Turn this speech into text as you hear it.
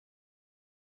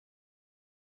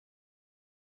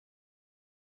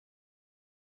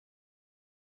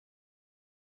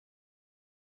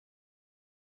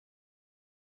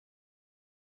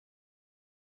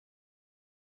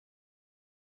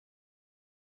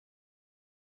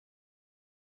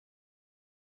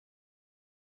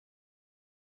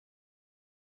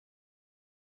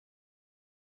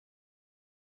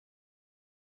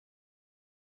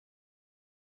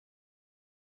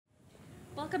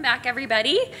Welcome back,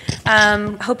 everybody.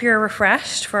 Hope you're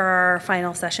refreshed for our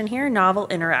final session here, Novel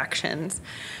Interactions.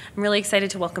 I'm really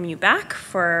excited to welcome you back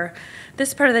for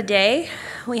this part of the day.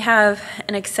 We have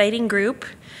an exciting group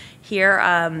here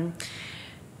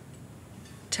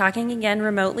talking again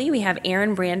remotely. We have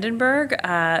Erin Brandenburg,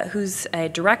 who's a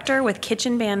director with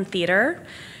Kitchen Band Theater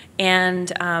and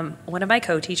one of my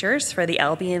co-teachers for the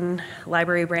Albion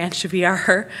Library Branch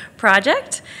VR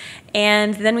project.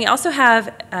 And then we also have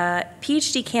a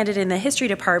PhD candidate in the history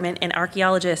department and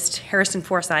archaeologist Harrison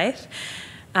Forsyth,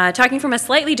 talking from a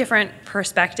slightly different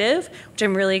perspective, which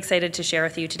I'm really excited to share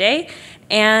with you today.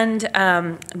 And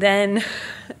then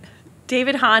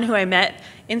David Hahn, who I met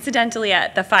incidentally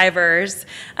at the Fivers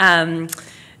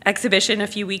exhibition a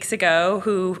few weeks ago,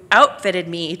 who outfitted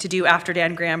me to do After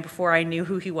Dan Graham before I knew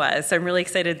who he was. So I'm really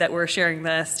excited that we're sharing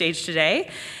the stage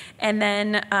today. And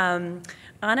then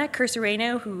Anna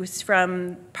Cuciureanu, who's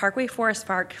from Parkway Forest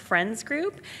Park Friends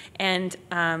Group, and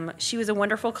she was a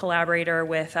wonderful collaborator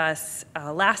with us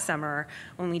last summer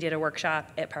when we did a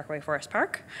workshop at Parkway Forest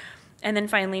Park. And then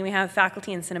finally, we have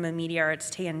faculty in cinema and media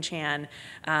arts, Taien Chan,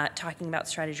 talking about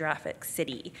Stratigraphic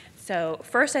City. So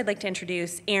first, I'd like to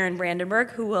introduce Erin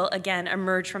Brandenburg, who will again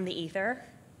emerge from the ether.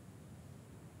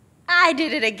 I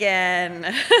did it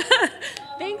again.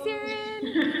 Thanks,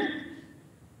 Erin.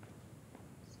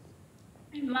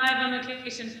 I'm live on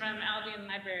location from Albion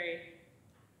Library.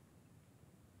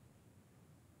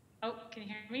 Oh, can you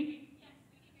hear me? Yes,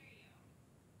 we can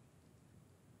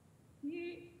hear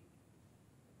you.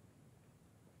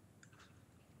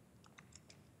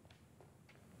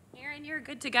 Erin, you're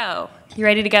good to go. You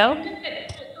ready to go?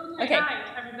 Okay. Hi,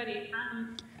 everybody.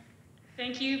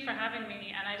 Thank you for having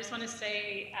me. And I just want to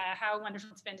say how wonderful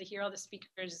it's been to hear all the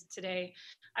speakers today.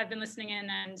 I've been listening in,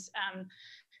 and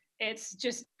it's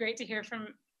just great to hear from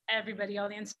everybody, all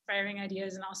the inspiring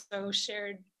ideas and also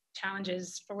shared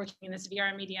challenges for working in this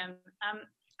VR medium.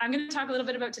 I'm going to talk a little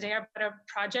bit about today about a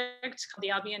project called the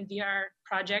Albion VR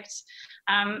project.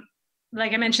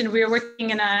 Like I mentioned, we are working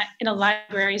in a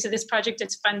library. So this project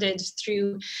is funded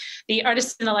through the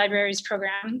Artists in the Libraries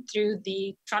program, through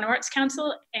the Toronto Arts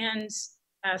Council, and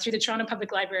through the Toronto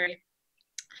Public Library.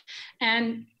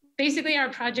 And basically our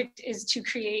project is to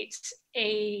create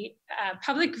a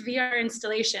public VR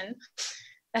installation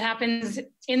that happens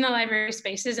in the library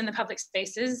spaces, in the public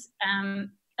spaces.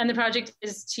 And the project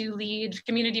is to lead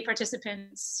community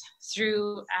participants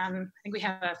through, I think we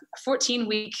have a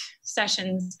 14-week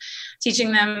sessions,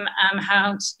 teaching them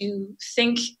how to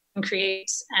think and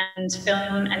create and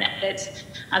film and edit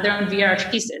their own VR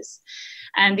pieces.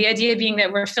 And the idea being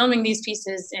that we're filming these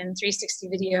pieces in 360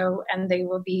 video, and they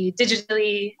will be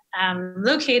digitally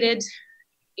located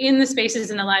in the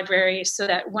spaces in the library, so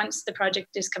that once the project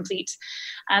is complete,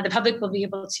 the public will be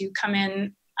able to come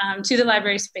in to the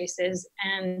library spaces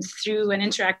and through an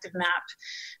interactive map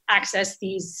access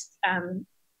these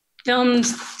filmed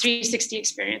 360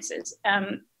 experiences.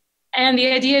 And the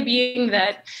idea being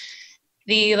that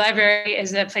the library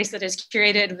is a place that is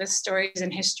curated with stories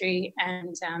and history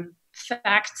and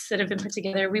facts that have been put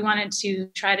together. We wanted to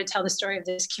try to tell the story of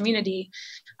this community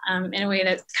in a way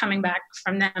that's coming back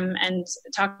from them, and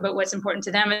talk about what's important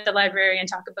to them at the library, and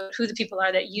talk about who the people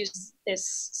are that use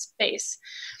this space.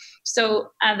 So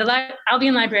the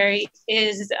Albion Library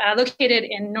is located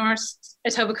in North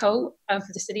Etobicoke of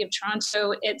the city of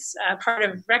Toronto. It's part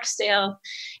of Rexdale.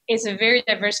 It's a very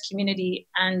diverse community,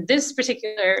 and this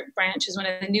particular branch is one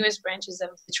of the newest branches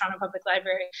of the Toronto Public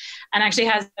Library, and actually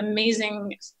has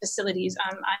amazing facilities.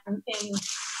 I'm in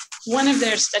one of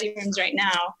their study rooms right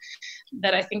now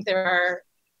that I think there are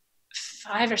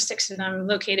 5 or 6 of them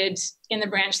located in the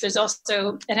branch. There's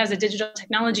also, it has a digital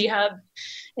technology hub.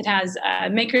 It has a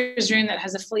maker's room that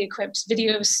has a fully equipped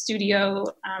video studio,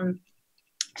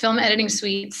 film editing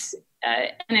suites,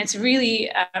 and it's really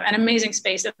an amazing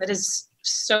space that is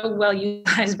so well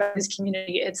utilized by this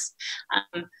community. It's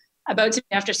about to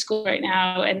be after school right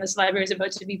now, and this library is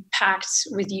about to be packed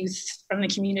with youth from the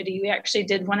community. We actually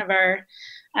did one of our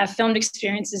filmed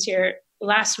experiences here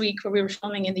last week, where we were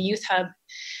filming in the youth hub.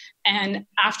 And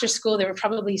after school, there were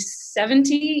probably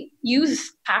 70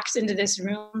 youth packed into this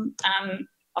room,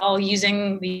 all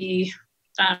using the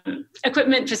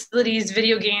equipment, facilities,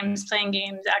 video games, playing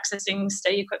games, accessing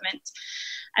study equipment.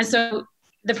 And so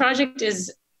the project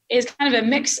is kind of a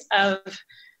mix of,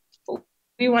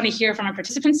 we want to hear from our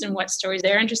participants and what stories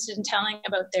they're interested in telling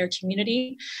about their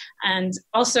community, and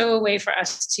also a way for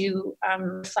us to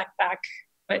reflect back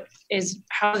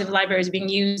how the library is being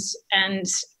used, and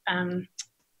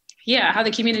how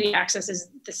the community accesses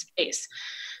the space.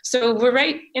 So we're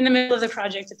right in the middle of the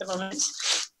project at the moment.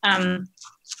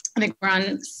 I think we're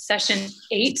on session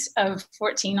 8 of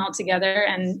 14 altogether,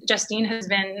 and Justine has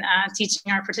been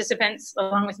teaching our participants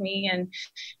along with me, and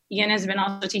Ian has been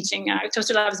also teaching.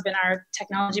 Toasterlab has been our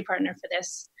technology partner for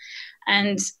this.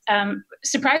 And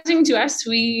surprising to us,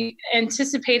 we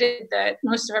anticipated that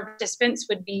most of our participants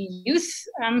would be youth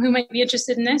who might be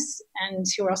interested in this and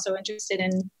who are also interested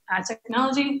in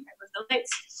technology.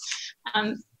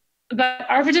 But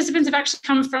our participants have actually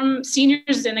come from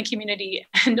seniors in the community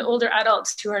and older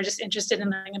adults who are just interested in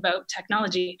learning about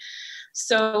technology.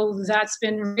 So that's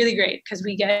been really great because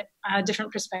we get a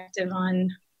different perspective on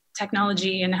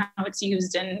technology and how it's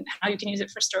used and how you can use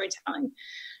it for storytelling.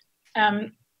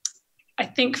 I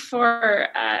think for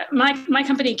my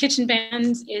company, Kitchen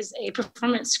Band, is a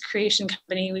performance creation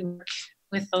company. We work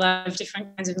with a lot of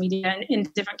different kinds of media in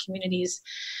different communities.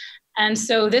 And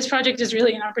so this project is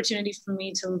really an opportunity for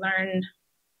me to learn,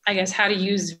 I guess, how to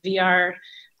use VR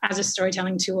as a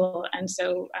storytelling tool. And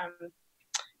so,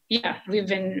 yeah, we've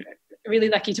been really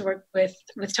lucky to work with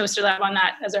Toasterlab on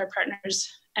that as our partners.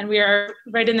 And we are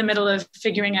right in the middle of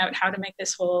figuring out how to make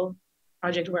this whole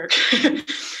project work.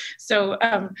 So,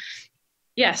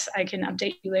 yes, I can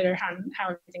update you later on how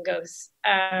everything goes.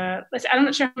 I'm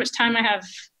not sure how much time I have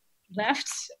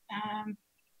left.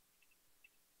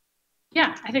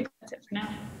 Yeah, I think that's it for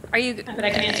now. Are you?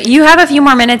 You have a few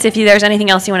more minutes if there's anything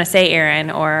else you want to say,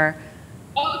 Erin, or.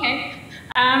 Oh, okay.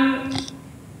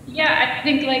 Yeah, I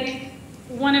think like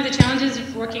one of the challenges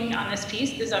of working on this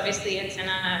piece is obviously it's in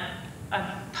a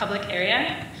public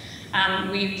area.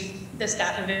 The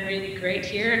staff have been really great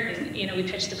here, and we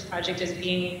pitched the project as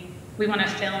being we want to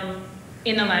film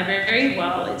in the library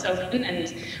while it's open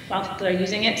and while people are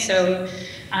using it. So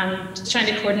just trying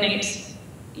to coordinate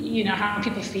how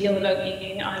people feel about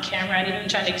being on camera, and even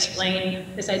trying to explain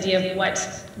this idea of what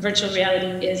virtual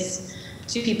reality is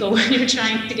to people when you're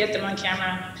trying to get them on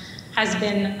camera has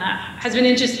been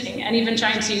interesting. And even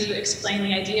trying to explain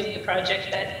the idea of the project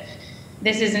that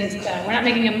this isn't, we're not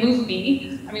making a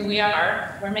movie. I mean,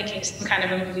 we're making some kind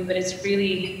of a movie, but it's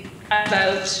really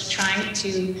about trying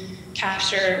to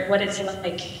capture what it's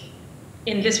like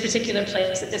in this particular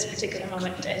place at this particular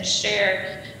moment and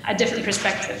share a different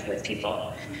perspective with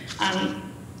people.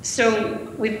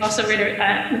 So we've also made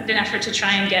an effort to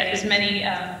try and get as many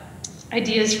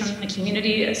ideas from the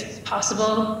community as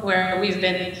possible, where we've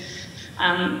been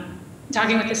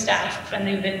talking with the staff, and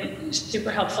they've been super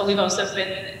helpful. We've also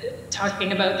been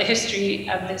talking about the history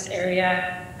of this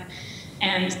area,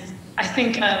 and I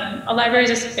think a library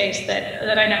is a space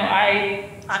that I know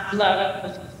I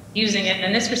love using it,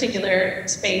 and this particular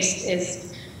space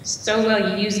is so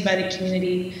well used by the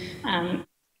community.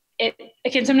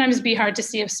 It can sometimes be hard to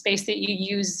see a space that you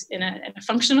use in a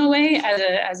functional way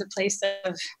as a place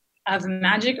of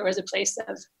magic, or as a place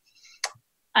of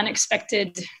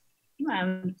unexpected,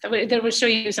 that would show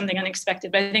you something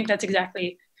unexpected. But I think that's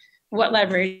exactly what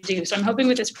libraries do. So I'm hoping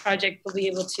with this project we'll be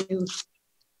able to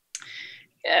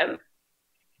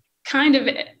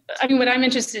what I'm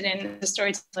interested in as a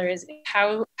storyteller is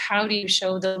how do you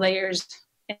show the layers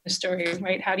in the story,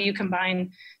 right? How do you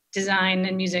combine design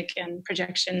and music and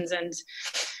projections and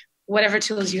whatever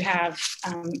tools you have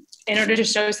in order to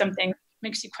show something that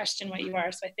makes you question what you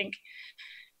are? So I think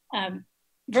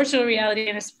virtual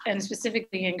reality and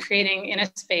specifically in creating in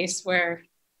a space where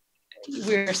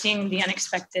we're seeing the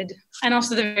unexpected and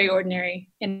also the very ordinary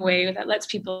in a way that lets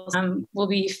people, we'll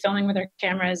be filming with our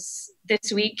cameras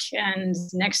this week and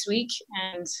next week,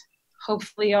 and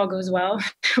hopefully all goes well.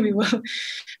 We will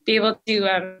be able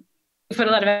to put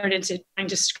a lot of effort into trying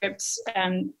to script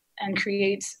and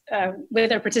create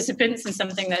with our participants and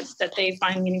something that they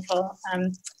find meaningful.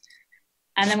 And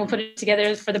then we'll put it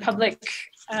together for the public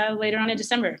later on in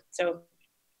December. So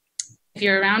if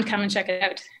you're around, come and check it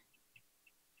out.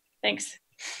 Thanks.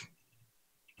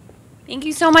 Thank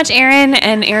you so much, Erin.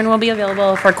 And Erin will be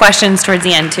available for questions towards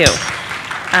the end, too.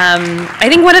 I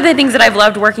think one of the things that I've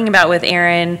loved working about with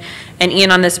Erin and Ian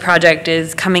on this project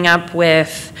is coming up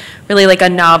with really like a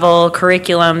novel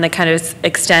curriculum that kind of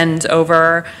extends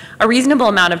over a reasonable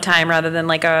amount of time rather than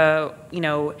like a,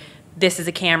 this is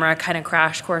a camera kind of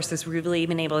crash course. We've really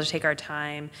been able to take our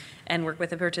time and work with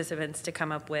the participants to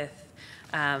come up with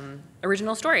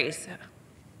original stories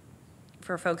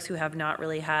for folks who have not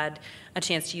really had a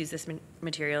chance to use this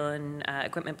material and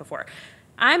equipment before.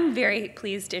 I'm very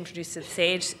pleased to introduce to the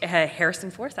stage Harrison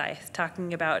Forsyth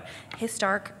talking about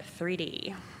Historic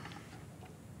 3D.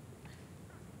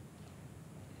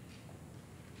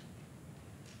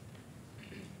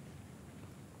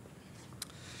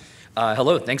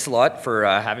 Hello, thanks a lot for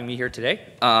having me here today.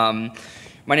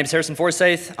 My name is Harrison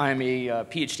Forsyth. I'm a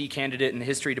PhD candidate in the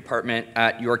history department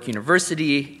at York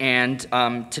University, and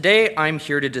today I'm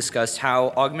here to discuss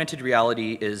how augmented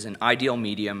reality is an ideal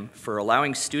medium for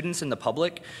allowing students and the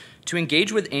public to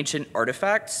engage with ancient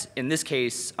artifacts, in this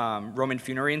case Roman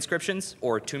funerary inscriptions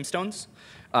or tombstones,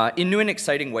 in new and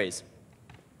exciting ways.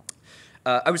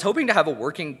 I was hoping to have a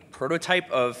working prototype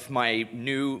of my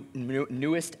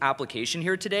newest application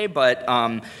here today, but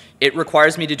it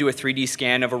requires me to do a 3D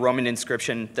scan of a Roman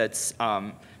inscription that's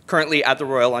currently at the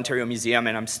Royal Ontario Museum,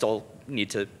 and I'm still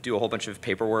need to do a whole bunch of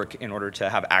paperwork in order to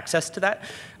have access to that.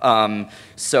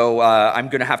 So I'm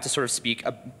going to have to sort of speak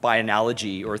by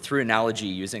analogy or through analogy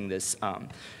using this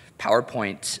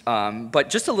PowerPoint.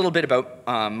 But just a little bit about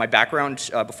my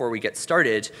background before we get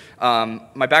started.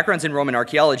 My background's in Roman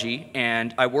archaeology,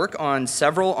 and I work on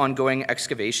several ongoing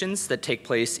excavations that take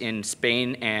place in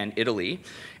Spain and Italy.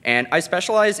 And I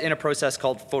specialize in a process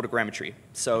called photogrammetry.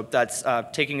 So that's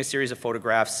taking a series of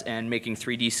photographs and making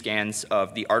 3D scans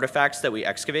of the artifacts that we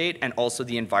excavate and also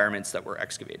the environments that we're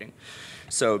excavating.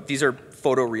 So these are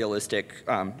photorealistic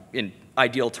in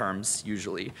ideal terms,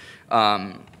 usually.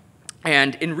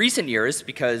 And in recent years,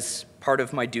 because part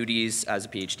of my duties as a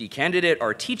PhD candidate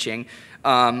are teaching,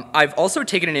 I've also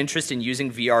taken an interest in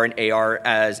using VR and AR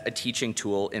as a teaching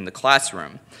tool in the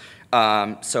classroom.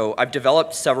 So I've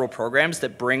developed several programs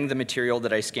that bring the material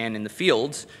that I scan in the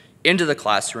field into the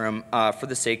classroom for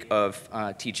the sake of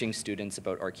teaching students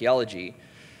about archaeology.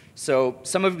 So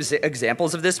some of the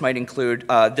examples of this might include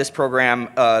this program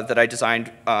that I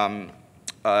designed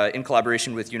in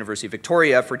collaboration with University of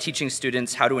Victoria for teaching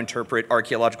students how to interpret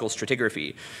archaeological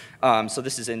stratigraphy. So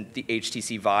this is in the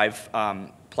HTC Vive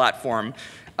platform.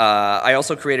 I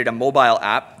also created a mobile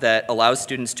app that allows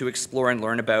students to explore and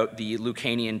learn about the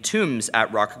Lucanian tombs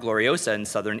at Rocca Gloriosa in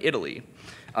southern Italy.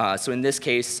 So in this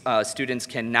case, students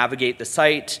can navigate the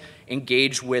site,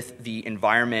 engage with the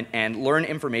environment, and learn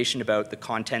information about the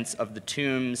contents of the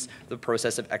tombs, the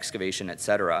process of excavation,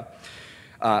 etc.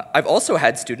 I've also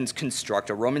had students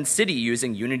construct a Roman city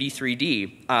using Unity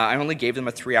 3D. I only gave them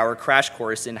a 3-hour crash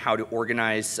course in how to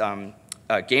organize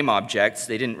game objects.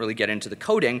 They didn't really get into the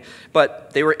coding,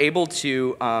 but they were able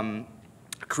to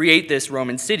create this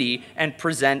Roman city and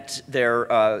present their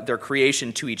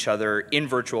creation to each other in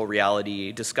virtual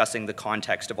reality, discussing the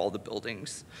context of all the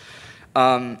buildings.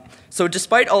 So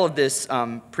despite all of this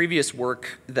previous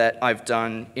work that I've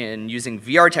done in using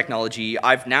VR technology,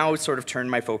 I've now sort of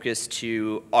turned my focus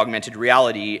to augmented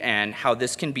reality and how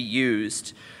this can be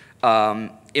used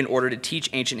in order to teach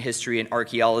ancient history and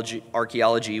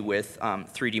archaeology with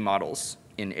 3D models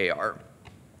in AR.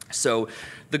 So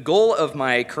the goal of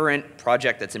my current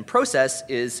project that's in process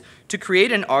is to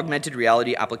create an augmented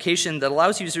reality application that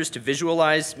allows users to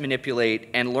visualize, manipulate,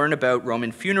 and learn about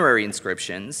Roman funerary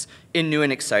inscriptions in new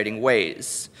and exciting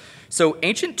ways. So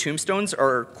ancient tombstones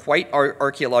are quite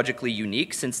archaeologically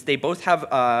unique since they both have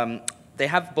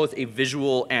both a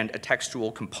visual and a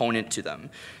textual component to them.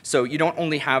 So you don't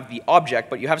only have the object,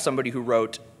 but you have somebody who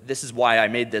wrote, this is why I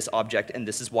made this object, and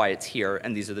this is why it's here,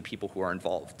 and these are the people who are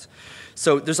involved.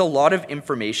 So there's a lot of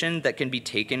information that can be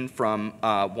taken from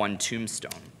one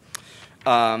tombstone.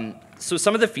 So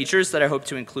some of the features that I hope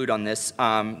to include on this,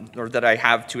 or that I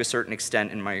have to a certain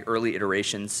extent in my early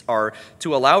iterations, are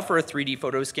to allow for a 3D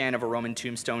photo scan of a Roman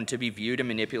tombstone to be viewed and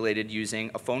manipulated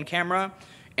using a phone camera,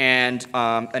 and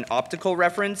an optical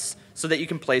reference so that you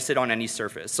can place it on any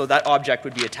surface. So that object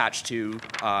would be attached to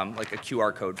like a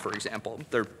QR code, for example.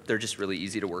 They're just really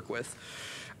easy to work with.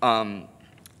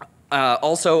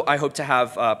 Also, I hope to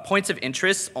have points of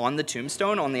interest on the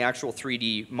tombstone, on the actual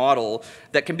 3D model,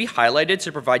 that can be highlighted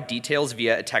to provide details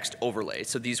via a text overlay.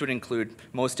 So these would include,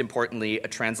 most importantly, a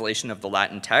translation of the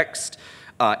Latin text,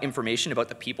 information about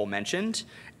the people mentioned,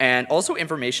 and also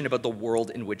information about the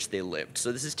world in which they lived.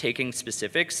 So this is taking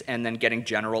specifics and then getting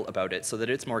general about it so that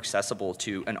it's more accessible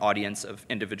to an audience of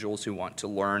individuals who want to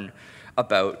learn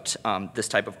about this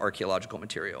type of archaeological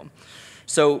material.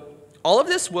 So all of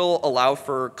this will allow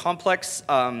for complex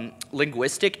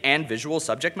linguistic and visual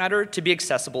subject matter to be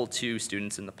accessible to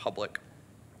students and the public.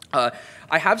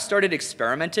 I have started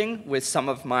experimenting with some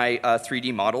of my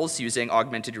 3D models using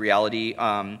augmented reality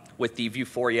with the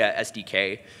Vuforia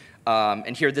SDK.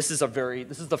 And here, this is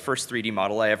the first 3D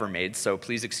model I ever made, so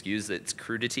please excuse its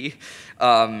crudity.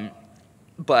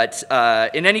 But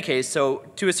in any case, so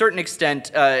to a certain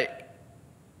extent,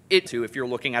 if you're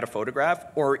looking at a photograph,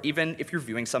 or even if you're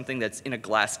viewing something that's in a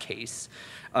glass case.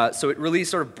 So it really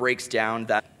sort of breaks down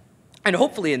that. And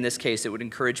hopefully in this case, it would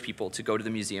encourage people to go to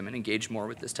the museum and engage more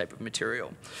with this type of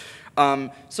material.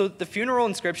 So the funeral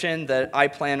inscription that I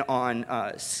plan on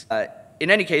in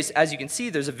any case, as you can see,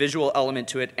 there's a visual element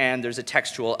to it and there's a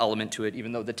textual element to it,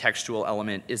 even though the textual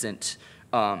element isn't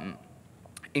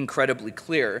incredibly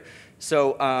clear.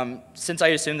 So since I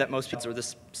assume that most people are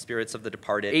the spirits of the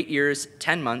departed, 8 years,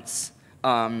 10 months,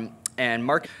 and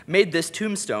Mark made this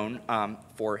tombstone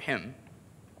for him.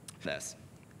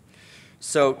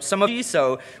 So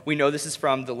we know this is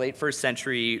from the late 1st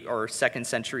century or 2nd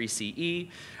century CE.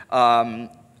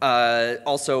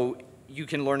 Also, you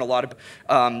can learn a lot of,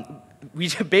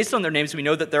 based on their names, we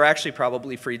know that they're actually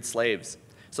probably freed slaves.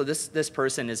 So this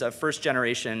person is a first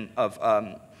generation of,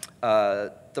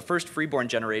 the first freeborn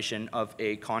generation of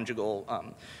a conjugal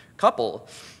couple.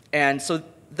 And so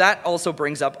that also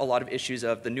brings up a lot of issues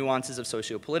of the nuances of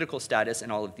socio-political status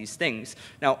and all of these things.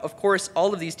 Now, of course,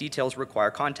 all of these details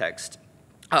require context.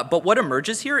 But what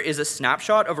emerges here is a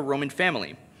snapshot of a Roman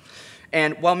family.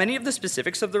 And while many of the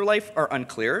specifics of their life are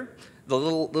unclear, the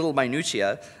little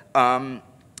minutiae,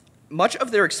 much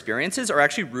of their experiences are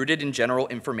actually rooted in general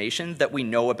information that we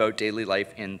know about daily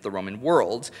life in the Roman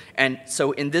world. And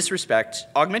so in this respect,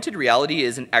 augmented reality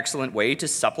is an excellent way to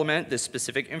supplement this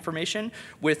specific information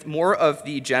with more of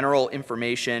the general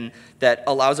information that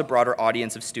allows a broader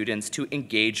audience of students to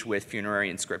engage with funerary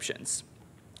inscriptions.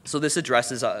 So this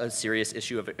addresses a serious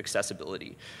issue of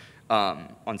accessibility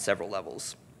on several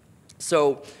levels.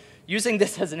 So using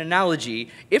this as an analogy,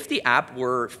 if the app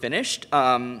were finished,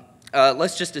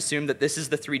 let's just assume that this is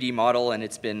the 3D model and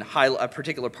it's been a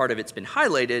particular part of it's been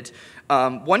highlighted.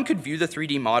 One could view the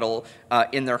 3D model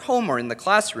in their home or in the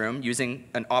classroom using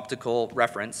an optical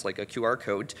reference, like a QR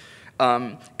code.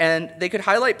 And they could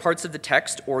highlight parts of the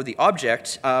text or the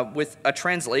object with a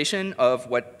translation of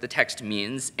what the text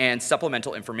means and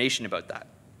supplemental information about that.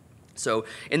 So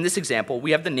in this example,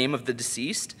 we have the name of the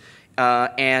deceased,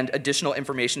 and additional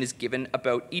information is given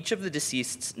about each of the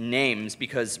deceased's names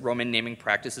because Roman naming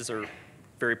practices are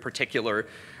very particular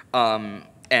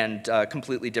and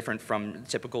completely different from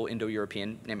typical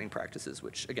Indo-European naming practices,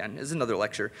 which, again, is another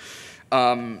lecture.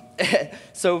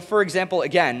 So, for example,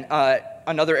 again,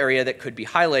 another area that could be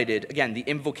highlighted, again, the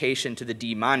invocation to the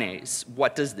D manes.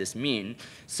 What does this mean?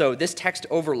 So this text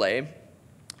overlay,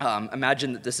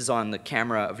 imagine that this is on the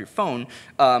camera of your phone,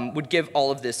 would give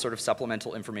all of this sort of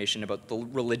supplemental information about the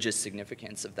religious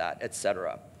significance of that,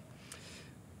 etc.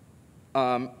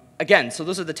 Again, so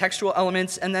those are the textual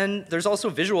elements, and then there's also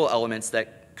visual elements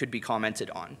that could be commented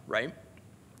on, right?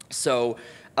 So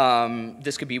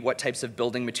this could be what types of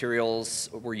building materials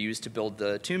were used to build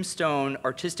the tombstone,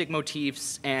 artistic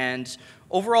motifs, and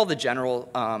overall the general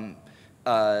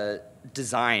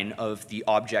design of the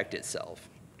object itself.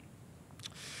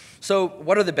 So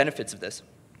what are the benefits of this?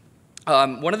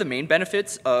 One of the main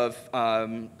benefits of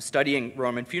studying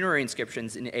Roman funerary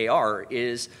inscriptions in AR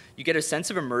is you get a sense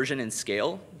of immersion and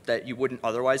scale that you wouldn't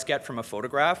otherwise get from a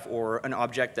photograph or an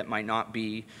object that might not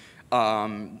be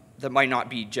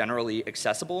generally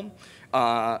accessible.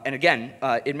 And again,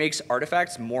 it makes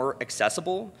artifacts more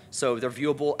accessible, so they're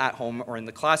viewable at home or in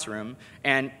the classroom.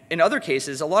 And in other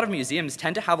cases, a lot of museums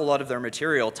tend to have a lot of their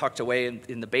material tucked away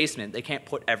in the basement. They can't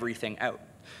put everything out.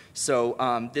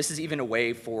 So this is even a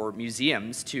way for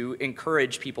museums to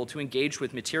encourage people to engage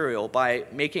with material by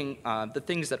making the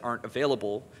things that aren't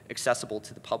available accessible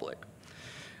to the public.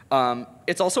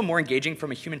 It's also more engaging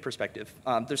from a human perspective.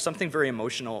 There's something very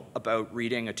emotional about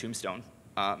reading a tombstone,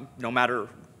 no matter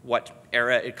what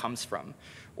era it comes from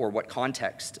or what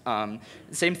context.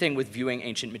 Same thing with viewing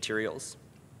ancient materials.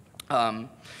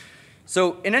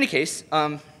 So in any case,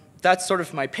 that's sort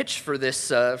of my pitch for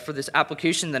this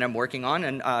application that I'm working on,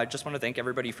 and I just want to thank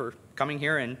everybody for coming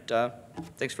here, and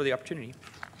thanks for the opportunity.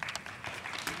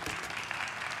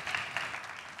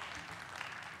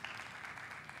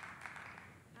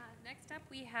 Next up,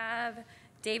 we have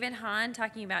David Hahn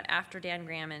talking about After Dan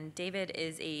Graham, and David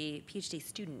is a PhD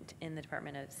student in the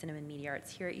Department of Cinema and Media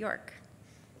Arts here at York.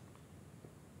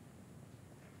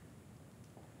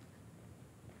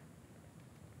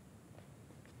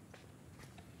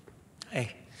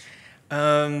 Hey,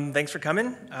 thanks for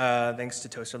coming. Thanks to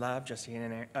Toasterlab,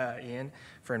 Justine and Ian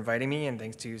for inviting me, and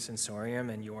thanks to Sensorium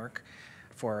and York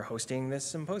for hosting this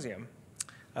symposium.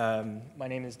 My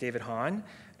name is David Hahn,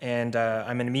 and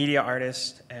I'm a media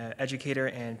artist, educator,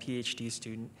 and PhD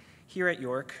student here at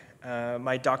York.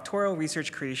 My doctoral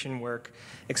research creation work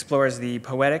explores the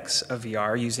poetics of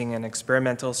VR using an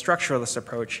experimental structuralist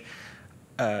approach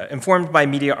informed by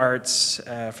media arts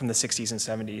from the 60s and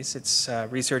 70s. It's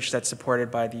research that's supported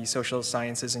by the Social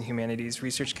Sciences and Humanities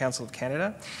Research Council of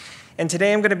Canada. And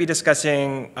today I'm going to be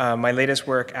discussing my latest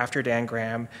work, After Dan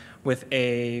Graham, with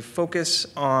a focus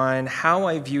on how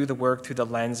I view the work through the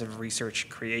lens of research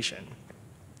creation.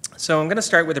 So I'm going to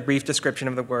start with a brief description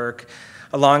of the work,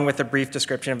 along with a brief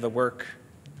description of the work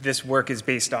this work is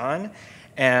based on.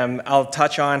 And I'll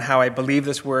touch on how I believe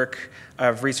this work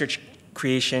of research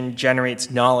creation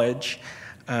generates knowledge,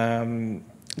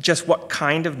 just what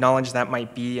kind of knowledge that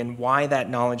might be and why that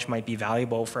knowledge might be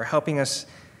valuable for helping us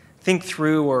think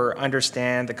through or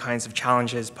understand the kinds of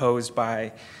challenges posed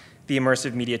by the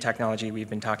immersive media technology we've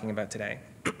been talking about today.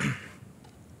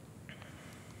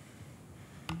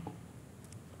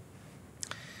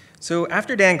 So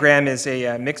After Dan Graham is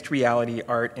a mixed reality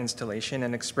art installation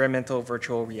and experimental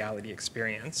virtual reality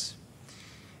experience.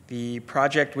 The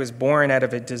project was born out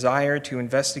of a desire to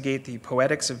investigate the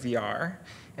poetics of VR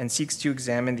and seeks to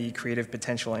examine the creative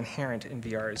potential inherent in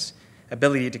VR's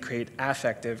ability to create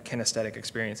affective kinesthetic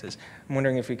experiences. I'm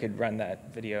wondering if we could run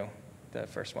that video, the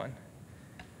first one.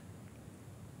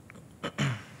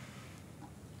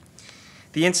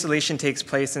 The installation takes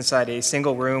place inside a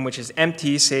single room, which is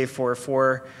empty save for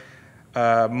 4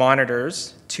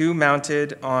 monitors, 2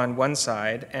 mounted on one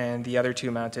side and the other 2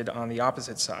 mounted on the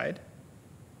opposite side.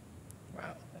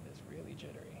 Wow, that is really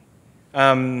jittery.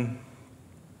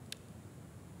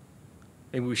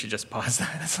 Maybe we should just pause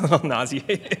that. That's a little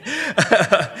nauseating.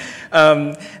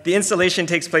 The installation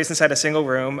takes place inside a single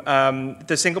room.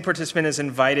 The single participant is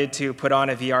invited to put on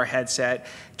a VR headset,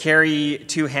 carry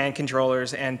 2 hand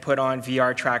controllers, and put on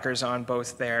VR trackers on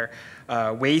both their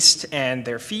waist and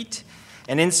their feet.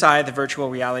 And inside the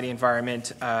virtual reality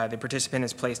environment, the participant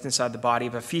is placed inside the body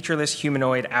of a featureless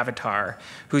humanoid avatar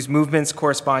whose movements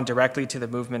correspond directly to the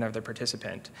movement of the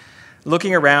participant.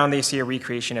 Looking around, they see a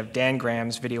recreation of Dan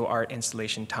Graham's video art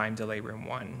installation Time Delay Room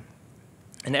 1.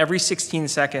 And every 16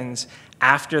 seconds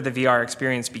after the VR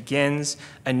experience begins,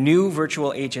 a new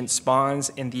virtual agent spawns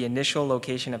in the initial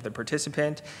location of the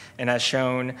participant. And as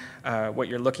shown, what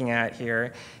you're looking at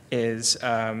here is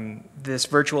this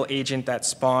virtual agent that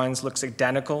spawns looks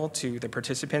identical to the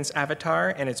participant's avatar,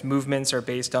 and its movements are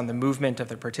based on the movement of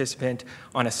the participant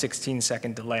on a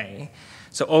 16-second delay.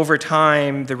 So over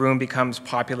time, the room becomes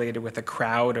populated with a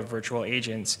crowd of virtual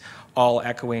agents, all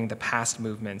echoing the past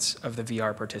movements of the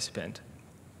VR participant.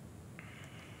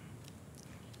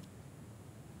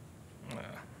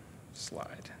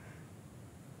 Slide.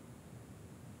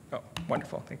 Oh,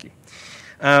 wonderful, thank you.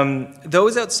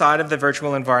 Those outside of the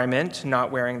virtual environment,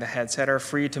 not wearing the headset, are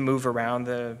free to move around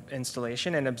the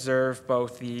installation and observe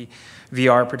both the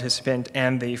VR participant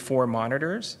and the 4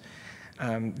 monitors.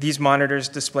 These monitors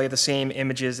display the same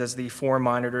images as the 4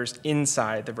 monitors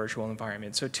inside the virtual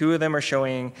environment. So 2 of them are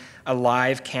showing a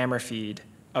live camera feed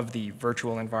of the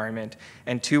virtual environment,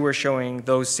 and 2 are showing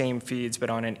those same feeds but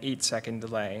on an 8-second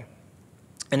delay.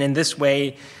 And in this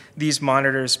way, these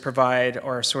monitors provide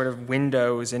or sort of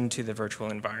windows into the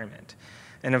virtual environment,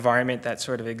 an environment that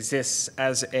sort of exists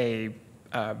as a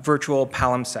virtual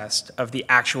palimpsest of the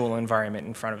actual environment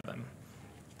in front of them.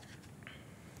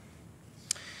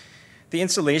 The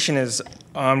installation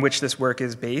on which this work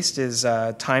is based is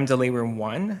Time Delay Room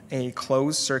 1, a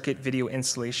closed-circuit video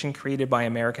installation created by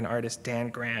American artist Dan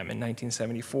Graham in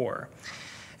 1974.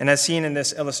 And as seen in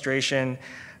this illustration,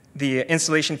 the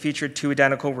installation featured 2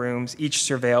 identical rooms, each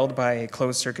surveilled by a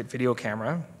closed-circuit video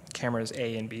camera, cameras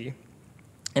A and B.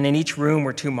 And in each room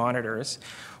were 2 monitors.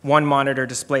 One monitor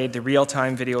displayed the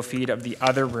real-time video feed of the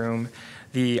other room.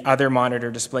 The other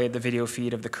monitor displayed the video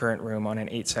feed of the current room on an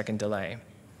 8-second delay.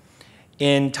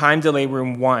 In Time Delay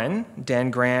Room 1,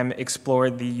 Dan Graham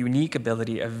explored the unique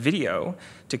ability of video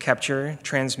to capture,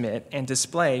 transmit, and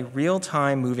display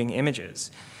real-time moving images.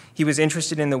 He was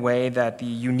interested in the way that the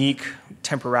unique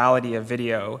temporality of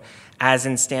video, as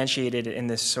instantiated in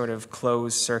this sort of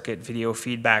closed-circuit video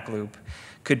feedback loop,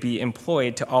 could be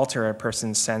employed to alter a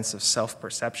person's sense of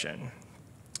self-perception.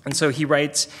 And so he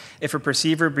writes, if a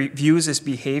perceiver views this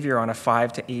behavior on a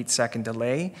 5 to 8 second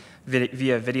delay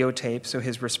via videotape, so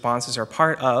his responses are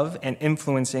part of and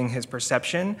influencing his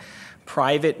perception,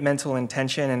 private mental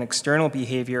intention and external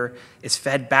behavior is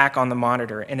fed back on the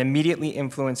monitor and immediately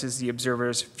influences the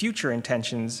observer's future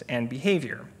intentions and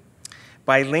behavior.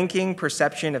 By linking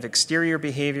perception of exterior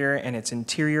behavior and its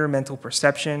interior mental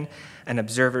perception, an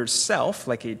observer's self,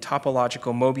 like a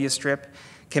topological Mobius strip,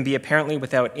 can be apparently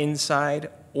without inside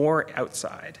or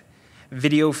outside.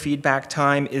 Video feedback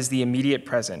time is the immediate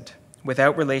present,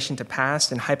 without relation to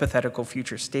past and hypothetical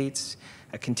future states,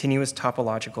 a continuous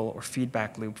topological or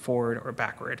feedback loop forward or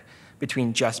backward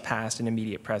between just past and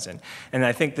immediate present. And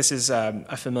I think this is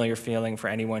a familiar feeling for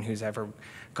anyone who's ever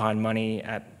gone money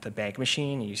at the bank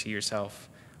machine. You see yourself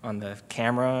on the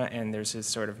camera, and there's this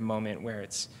sort of moment where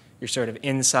you're sort of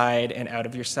inside and out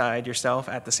of your side yourself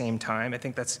at the same time. I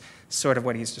think that's sort of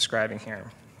what he's describing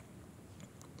here.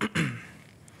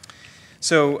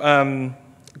 So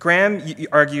Graham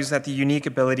argues that the unique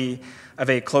ability of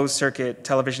a closed-circuit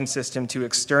television system to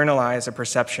externalize a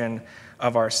perception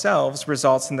of ourselves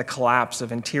results in the collapse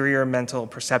of interior mental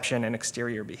perception and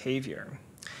exterior behavior.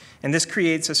 And this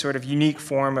creates a sort of unique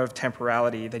form of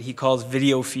temporality that he calls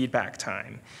video feedback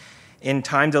time. In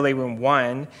Time Delay Room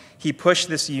 1, he pushed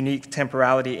this unique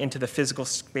temporality into the physical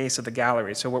space of the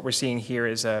gallery. So what we're seeing here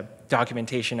is a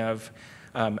documentation of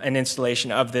an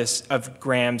installation of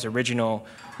Graham's original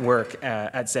work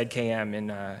at ZKM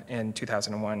in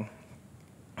 2001.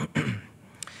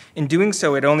 In doing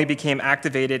so, it only became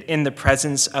activated in the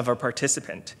presence of a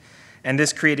participant. And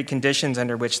this created conditions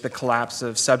under which the collapse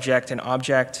of subject and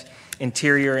object,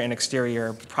 interior and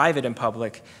exterior, private and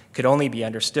public, could only be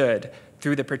understood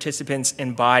through the participant's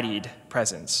embodied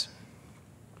presence.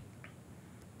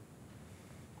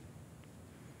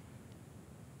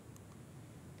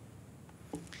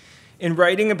 In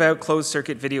writing about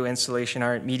closed-circuit video installation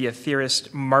art, media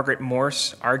theorist Margaret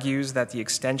Morse argues that the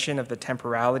extension of the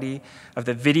temporality of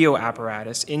the video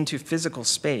apparatus into physical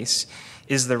space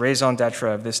is the raison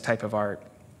d'etre of this type of art.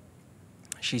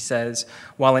 She says,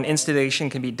 while an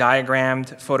installation can be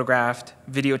diagrammed, photographed,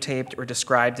 videotaped, or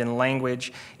described in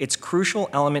language, its crucial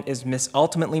element is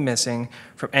ultimately missing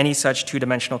from any such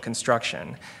two-dimensional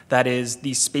construction, that is,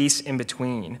 the space in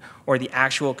between, or the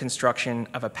actual construction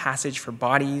of a passage for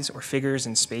bodies or figures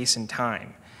in space and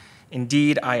time.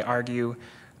 Indeed, I argue,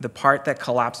 the part that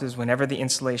collapses whenever the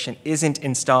installation isn't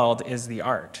installed is the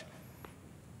art.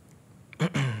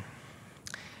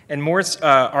 And Morse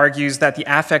argues that the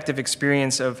affective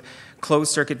experience of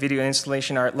closed-circuit video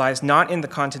installation art lies not in the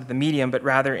content of the medium, but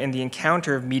rather in the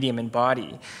encounter of medium and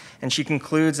body. And she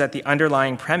concludes that the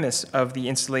underlying premise of the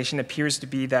installation appears to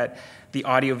be that the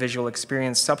audiovisual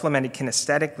experience supplemented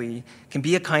kinesthetically can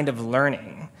be a kind of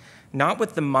learning, not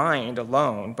with the mind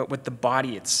alone, but with the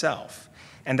body itself,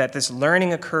 and that this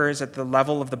learning occurs at the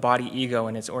level of the body ego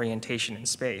and its orientation in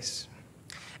space.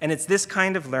 And it's this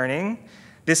kind of learning,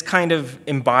 this kind of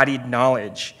embodied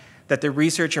knowledge, that the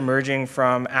research emerging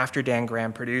from After Dan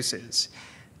Graham produces.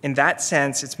 In that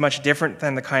sense, it's much different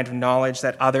than the kind of knowledge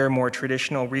that other more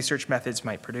traditional research methods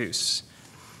might produce.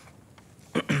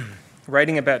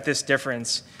 Writing about this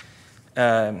difference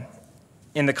in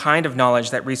the kind of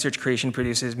knowledge that research creation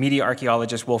produces, media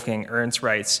archaeologist Wolfgang Ernst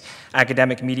writes,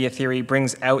 academic media theory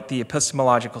brings out the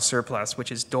epistemological surplus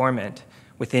which is dormant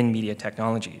within media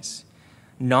technologies.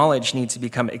 Knowledge needs to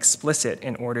become explicit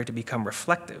in order to become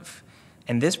reflective,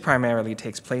 and this primarily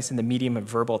takes place in the medium of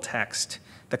verbal text,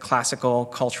 the classical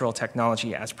cultural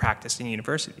technology as practiced in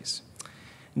universities.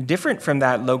 Different from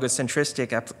that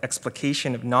logocentristic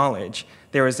explication of knowledge,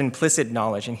 there is implicit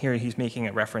knowledge, and here he's making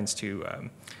a reference to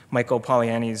Michael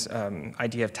Polanyi's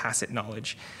idea of tacit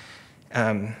knowledge.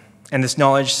 And this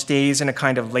knowledge stays in a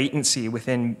kind of latency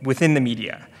within the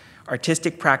media.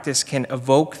 Artistic practice can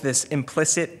evoke this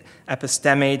implicit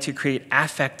episteme to create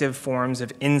affective forms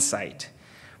of insight.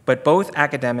 But both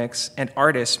academics and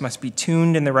artists must be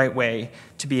tuned in the right way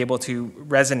to be able to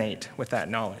resonate with that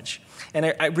knowledge.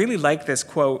 And I really like this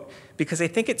quote because I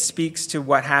think it speaks to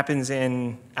what happens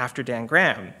in After Dan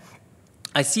Graham.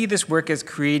 I see this work as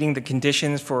creating the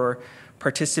conditions for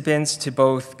participants to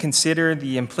both consider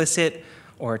the implicit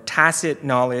or tacit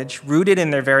knowledge rooted in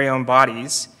their very own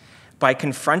bodies by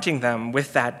confronting them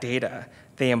with that data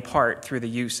they impart through the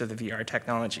use of the VR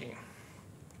technology.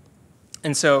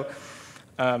 And so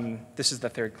this is the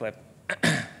third clip,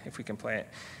 if we can play it.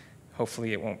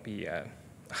 Hopefully it won't be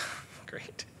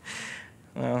great.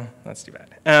 Well, that's too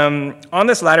bad. On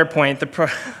this latter point, the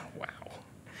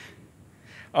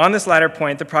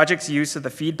project's use of the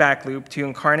feedback loop to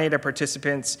incarnate a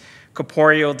participant's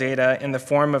corporeal data in the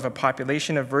form of a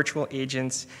population of virtual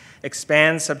agents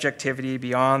expands subjectivity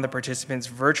beyond the participant's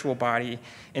virtual body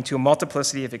into a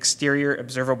multiplicity of exterior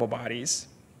observable bodies,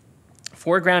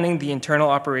 foregrounding the internal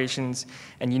operations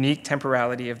and unique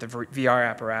temporality of the VR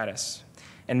apparatus,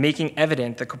 and making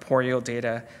evident the corporeal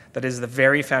data that is the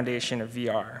very foundation of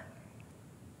VR.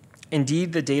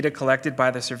 Indeed, the data collected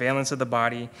by the surveillance of the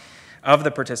body of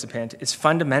the participant is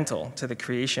fundamental to the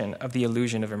creation of the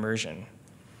illusion of immersion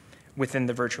within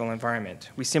the virtual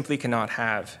environment. We simply cannot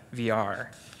have VR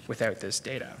without this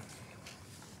data.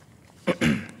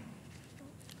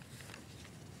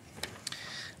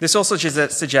 This also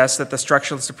suggests that the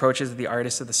structuralist approaches of the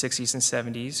artists of the 60s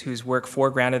and 70s, whose work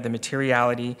foregrounded the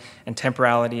materiality and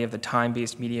temporality of the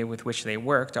time-based media with which they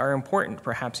worked, are important,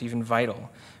 perhaps even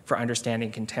vital, for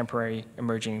understanding contemporary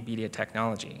emerging media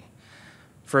technology.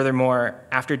 Furthermore,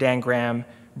 After Dan Graham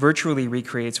virtually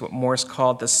recreates what Morse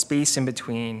called the space in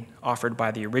between offered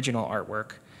by the original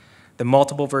artwork, The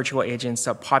multiple virtual agents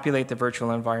that populate the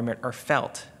virtual environment are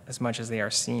felt as much as they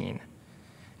are seen.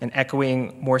 And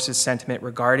echoing Morse's sentiment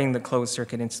regarding the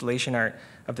closed-circuit installation art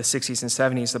of the 60s and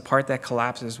 70s, the part that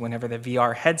collapses whenever the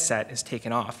VR headset is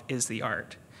taken off is the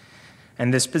art.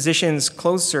 And this positions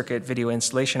closed-circuit video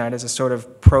installation art as a sort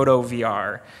of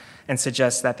proto-VR and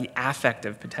suggests that the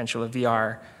affective potential of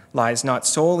VR lies not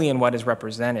solely in what is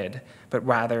represented, but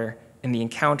rather in the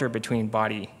encounter between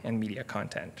body and media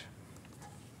content.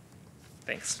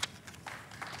 Thanks.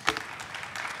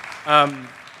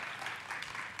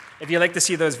 If you'd like to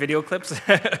see those video clips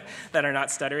that are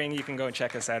not stuttering, you can go and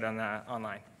check us out on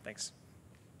online. Thanks.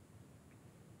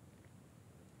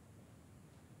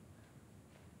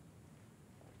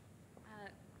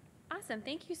 Awesome,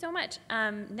 thank you so much.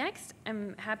 Next,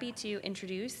 I'm happy to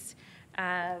introduce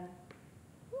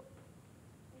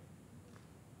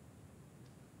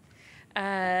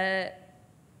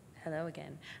hello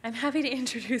again. I'm happy to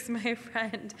introduce my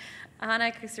friend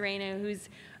Anna Cuciureanu, who's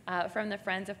from the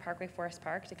Friends of Parkway Forest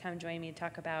Park, to come join me and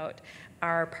talk about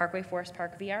our Parkway Forest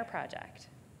Park VR project.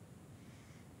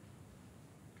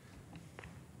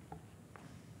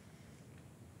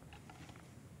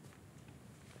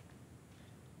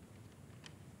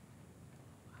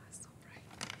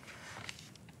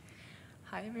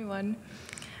 Hi, everyone.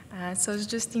 So as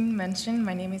Justine mentioned,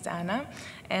 my name is Anna,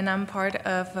 and I'm part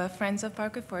of Friends of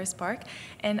Parkway Forest Park.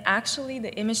 And actually,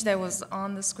 the image that was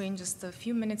on the screen just a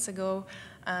few minutes ago,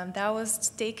 that was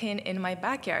taken in my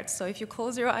backyard. So if you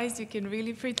close your eyes, you can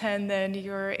really pretend that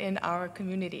you're in our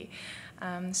community.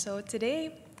 So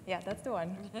today, yeah, that's the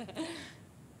one.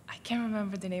 I can't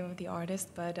remember the name of the artist,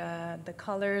 but the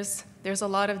colors, there's a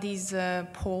lot of these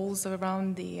poles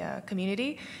around the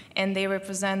community, and they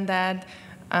represent that,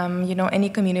 you know, any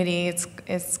community,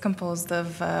 it's composed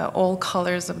of all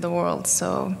colors of the world,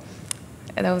 so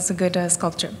that was a good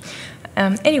sculpture.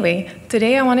 Anyway,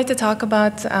 today I wanted to talk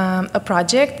about a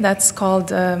project that's called,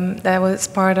 that was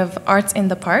part of Arts in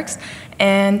the Parks.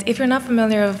 And if you're not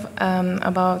familiar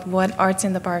about what Arts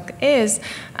in the Park is,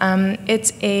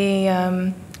 it's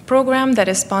a program that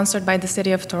is sponsored by the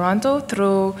City of Toronto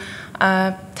through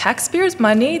taxpayers'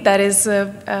 money that is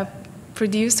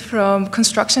produced from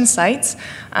construction sites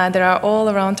that are all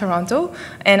around Toronto.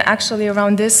 And actually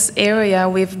around this area,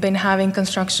 we've been having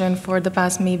construction for the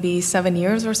past maybe 7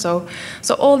 years or so.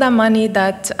 So all that money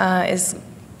that is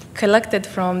collected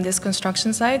from these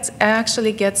construction sites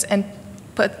actually gets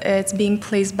it's being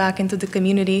placed back into the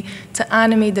community to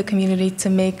animate the community, to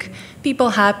make people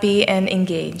happy and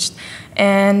engaged.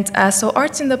 And so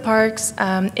Arts in the Parks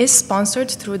is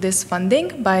sponsored through this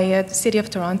funding by the City of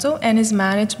Toronto and is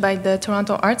managed by the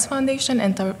Toronto Arts Foundation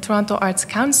and Toronto Arts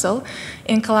Council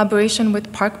in collaboration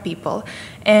with Park People.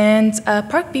 And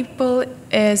Park People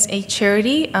is a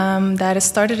charity that is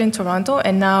started in Toronto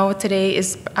and now today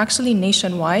is actually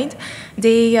nationwide.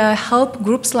 They help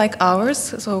groups like ours,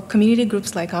 so community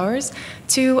groups like ours,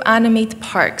 to animate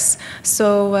parks.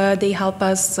 So they help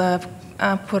us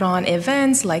put on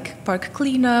events like park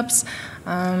cleanups,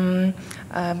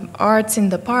 arts in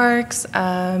the parks,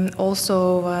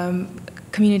 also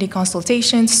community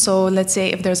consultations. So let's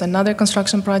say if there's another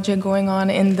construction project going on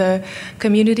in the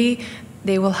community,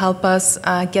 they will help us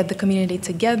get the community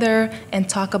together and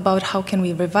talk about how can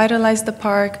we revitalize the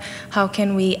park, how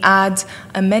can we add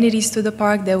amenities to the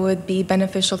park that would be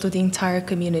beneficial to the entire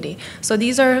community. So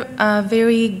these are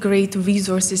very great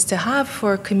resources to have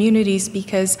for communities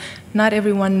because not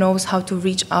everyone knows how to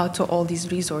reach out to all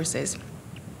these resources.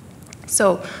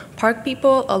 So Park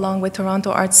People, along with Toronto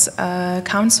Arts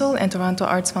Council and Toronto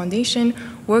Arts Foundation,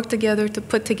 work together to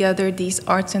put together these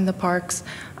Arts in the Parks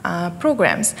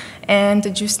programs.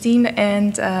 And Justine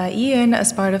and Ian,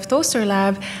 as part of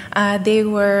Toasterlab, they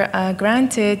were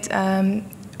granted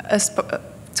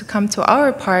to come to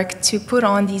our park to put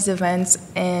on these events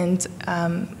and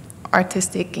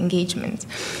artistic engagement.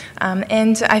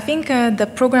 And I think the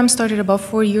program started about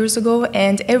 4 years ago,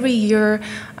 and every year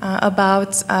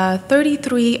about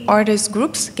 33 artist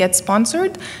groups get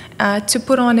sponsored to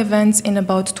put on events in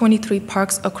about 23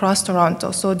 parks across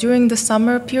Toronto. So during the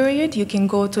summer period, you can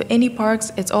go to any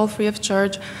parks, it's all free of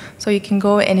charge, so you can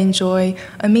go and enjoy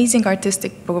amazing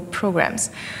artistic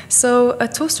programs. So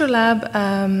at Toasterlab,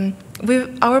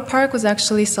 our park was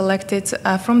actually selected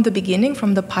from the beginning,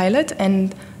 from the pilot,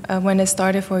 and when it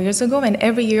started 4 years ago, and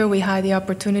every year we had the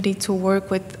opportunity to work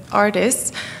with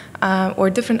artists or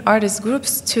different artist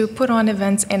groups to put on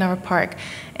events in our park.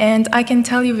 And I can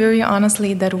tell you very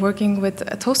honestly that working with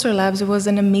Toasterlabs was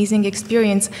an amazing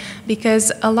experience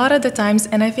because a lot of the times,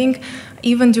 and I think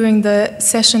even during the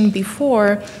session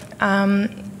before,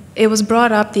 it was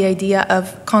brought up the idea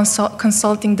of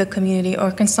consulting the community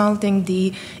or consulting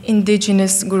the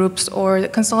indigenous groups or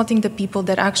consulting the people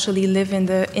that actually live in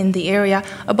the area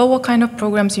about what kind of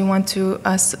programs you want to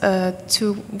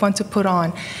put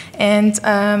on. And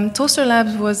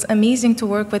Toasterlab was amazing to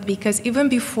work with because even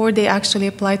before they actually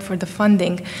applied for the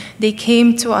funding, they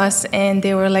came to us and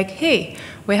they were like, hey,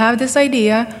 we have this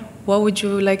idea. What would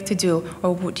you like to do?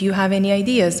 Or do you have any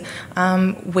ideas?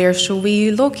 Where should we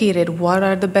locate it? What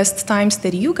are the best times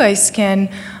that you guys can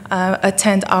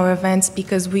attend our events?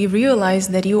 Because we realize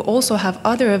that you also have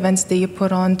other events that you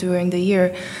put on during the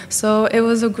year. So it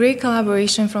was a great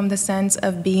collaboration from the sense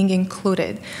of being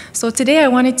included. So today I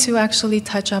wanted to actually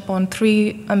touch up on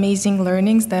 3 amazing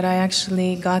learnings that I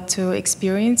actually got to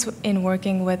experience in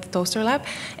working with Toasterlab.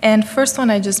 And first one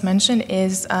I just mentioned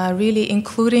is really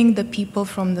including the people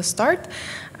from the start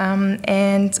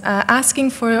and asking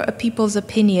for people's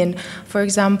opinion. For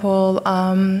example,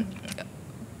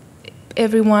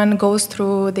 everyone goes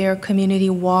through their community,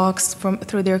 walks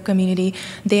through their community.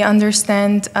 They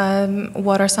understand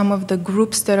what are some of the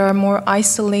groups that are more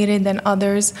isolated than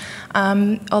others.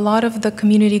 A lot of the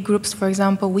community groups, for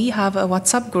example, we have a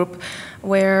WhatsApp group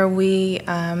where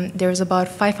there's about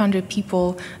 500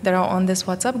 people that are on this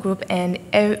WhatsApp group, and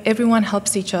everyone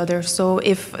helps each other. So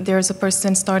if there's a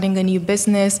person starting a new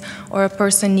business or a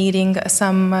person needing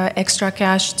some extra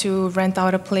cash to rent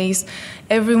out a place,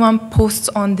 everyone posts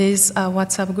on this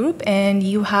WhatsApp group, and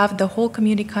you have the whole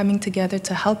community coming together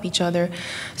to help each other.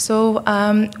 So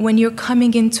when you're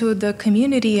coming into the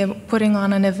community and putting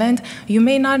on an event, you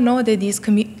may not know that these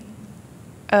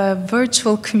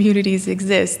virtual communities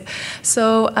exist.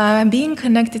 So being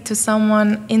connected to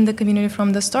someone in the community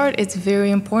from the start is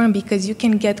very important because you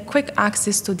can get quick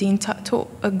access to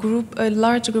a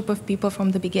large group of people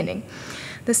from the beginning.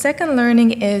 The second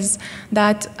learning is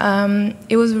that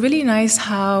it was really nice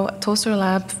how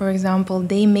Toasterlab, for example,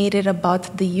 they made it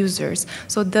about the users.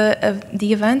 So the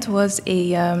event was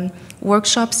a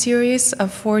workshop series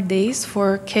of 4 days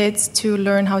for kids to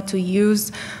learn how to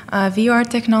use VR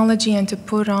technology and to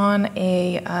put on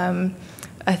a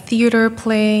theater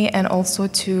play and also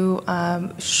to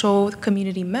show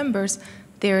community members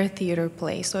their theater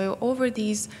play. So over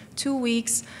these 2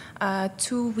 weeks,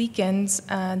 2 weekends,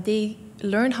 they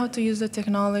learned how to use the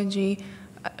technology,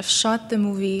 shot the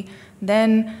movie,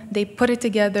 then they put it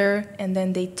together, and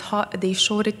then they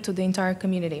showed it to the entire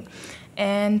community.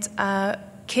 And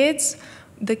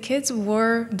the kids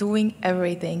were doing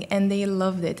everything, and they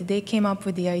loved it. They came up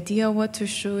with the idea what to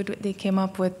shoot. They came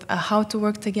up with how to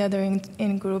work together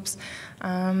in groups.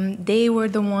 They were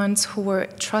the ones who were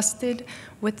trusted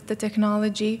with the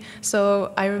technology.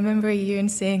 So I remember Erin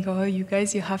saying, "Oh, you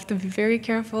guys, you have to be very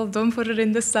careful. Don't put it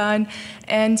in the sun."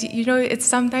 And you know,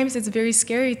 sometimes it's very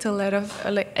scary to let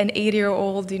an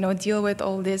 8-year-old, deal with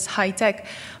all this high tech.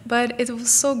 But it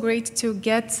was so great to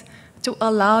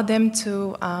allow them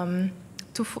to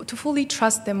fully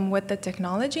trust them with the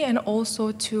technology, and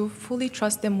also to fully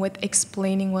trust them with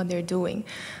explaining what they're doing.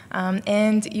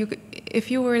 And if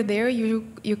you were there, you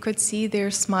could see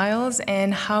their smiles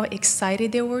and how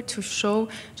excited they were to show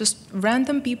just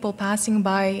random people passing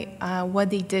by what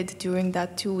they did during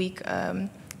that 2-weekend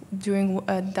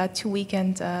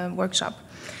workshop.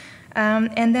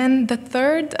 And then the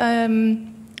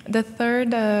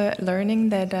third learning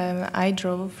that I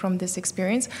drove from this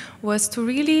experience was to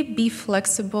really be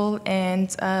flexible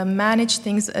and manage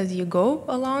things as you go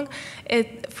along.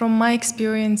 From my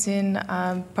experience in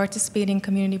participating in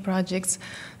community projects,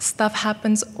 stuff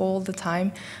happens all the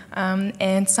time.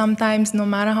 And sometimes, no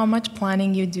matter how much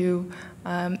planning you do,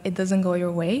 it doesn't go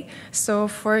your way. So,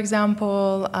 for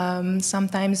example,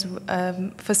 sometimes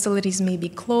facilities may be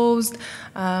closed.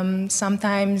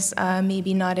 Sometimes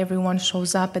maybe not everyone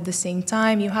shows up at the same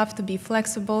time. You have to be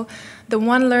flexible. The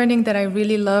one learning that I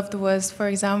really loved was, for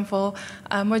example,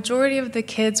 a majority of the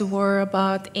kids were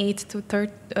about 8 to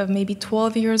maybe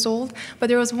 12 years old, but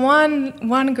there was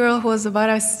one girl who was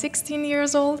about 16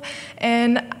 years old,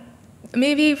 and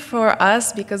maybe for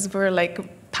us, because we're like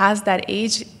past that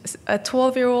age, a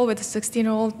 12-year-old with a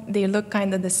 16-year-old, they look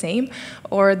kind of the same,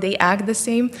 or they act the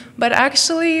same, but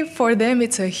actually for them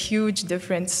it's a huge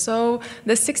difference. So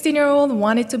the 16-year-old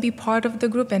wanted to be part of the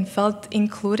group and felt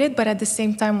included, but at the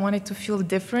same time wanted to feel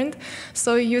different.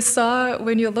 So you saw,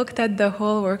 when you looked at the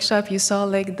whole workshop, you saw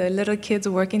like the little kids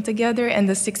working together and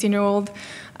the 16-year-old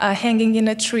hanging in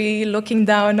a tree, looking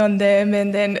down on them,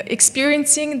 and then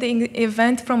experiencing the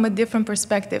event from a different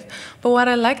perspective. But what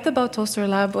I liked about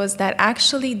Toasterlab was that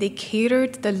actually they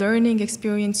catered the learning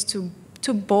experience to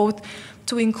both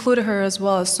to include her as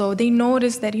well. So they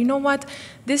noticed that, you know what,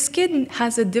 this kid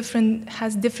has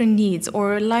different needs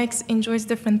or enjoys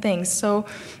different things. So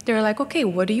they're like, okay,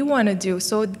 what do you want to do?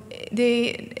 So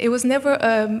it was never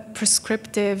a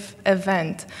prescriptive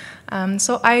event.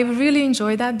 So I really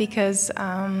enjoy that because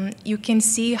you can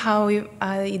see how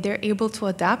they're able to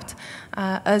adapt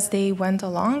as they went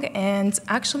along, and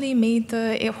actually made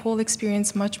the whole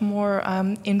experience much more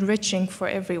enriching for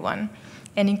everyone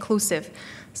and inclusive.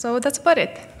 So that's about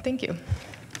it. Thank you.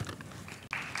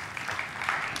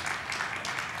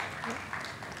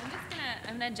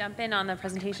 I'm gonna jump in on the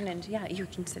presentation, and yeah, you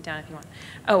can sit down if you want.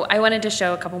 Oh, I wanted to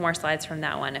show a couple more slides from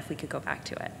that one, if we could go back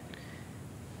to it.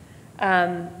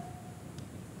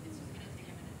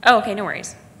 Oh, okay, no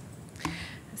worries.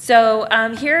 So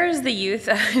here's the youth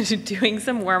doing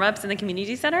some warm-ups in the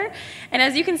community center. And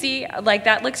as you can see, like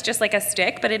that looks just like a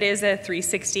stick, but it is a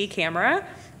 360 camera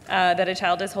that a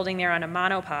child is holding there on a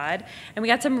monopod. And we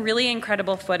got some really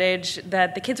incredible footage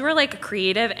that the kids were like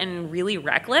creative and really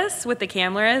reckless with the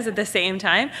cameras at the same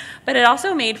time. But it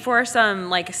also made for some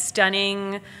like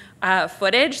stunning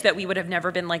footage that we would have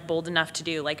never been like bold enough to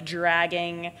do, like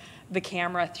dragging the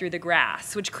camera through the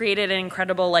grass, which created an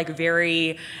incredible, like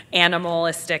very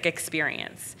animalistic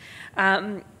experience.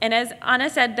 And as Anna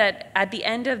said, that at the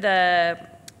end of the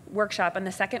workshop on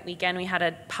the second weekend, we had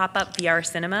a pop-up VR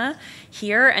cinema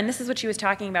here, and this is what she was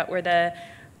talking about, where the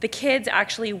kids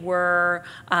actually were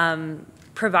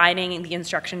providing the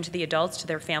instruction to the adults, to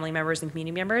their family members and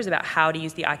community members about how to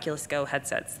use the Oculus Go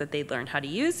headsets that they'd learned how to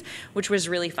use, which was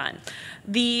really fun.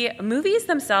 The movies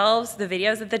themselves, the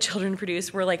videos that the children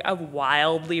produced were like of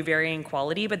wildly varying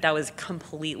quality, but that was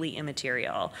completely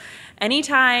immaterial.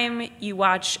 Anytime you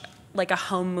watch like a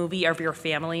home movie of your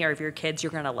family or of your kids,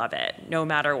 you're gonna love it, no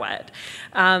matter what.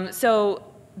 So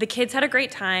the kids had a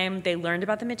great time. They learned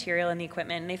about the material and the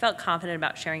equipment, and they felt confident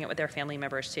about sharing it with their family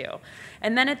members too.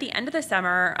 And then at the end of the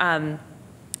summer,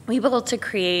 we were able to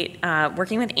create,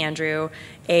 working with Andrew,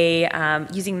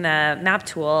 using the map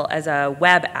tool as a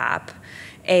web app,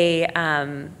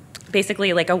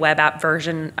 basically like a web app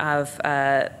version of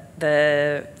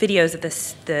the videos that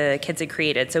the kids had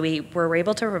created. So we were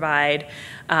able to provide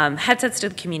headsets to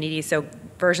the community, so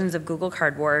versions of Google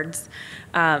Cardboards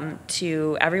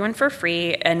to everyone for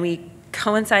free, and we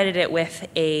coincided it with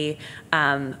a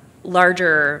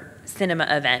larger cinema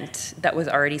event that was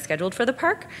already scheduled for the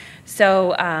park.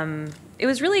 So it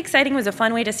was really exciting. It was a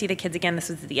fun way to see the kids again. This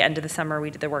was at the end of the summer. We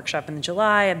did the workshop in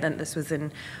July, and then this was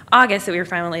in August that we were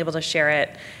finally able to share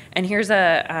it. And here's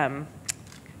our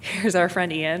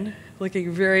friend Ian,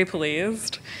 looking very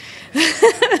pleased.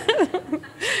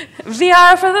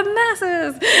 VR for the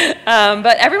masses.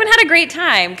 But everyone had a great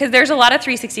time because there's a lot of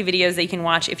 360 videos that you can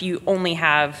watch if you only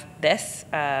have this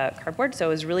cardboard. So it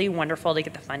was really wonderful to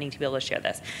get the funding to be able to share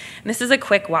this. And this is a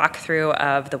quick walkthrough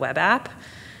of the web app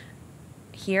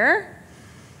here.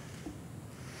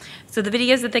 So the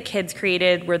videos that the kids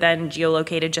created were then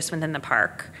geolocated just within the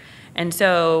park. And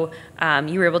so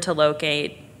you were able to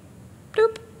locate,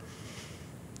 bloop,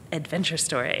 adventure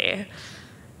story.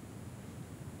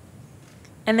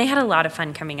 And they had a lot of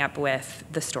fun coming up with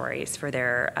the stories for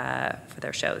their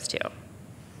shows too.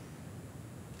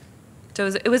 So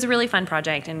it was a really fun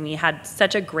project, and we had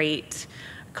such a great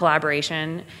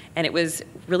collaboration, and it was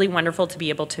really wonderful to be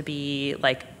able to be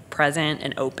like present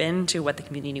and open to what the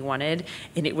community wanted.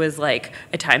 And it was like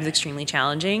at times extremely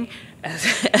challenging,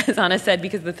 as Anna said,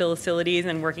 because of the facilities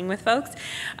and working with folks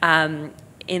in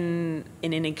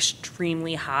an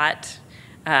extremely hot.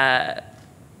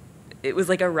 It was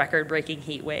like a record-breaking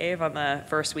heat wave on the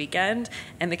first weekend,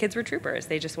 and the kids were troopers.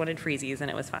 They just wanted freezies, and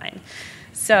it was fine.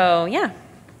 So, yeah.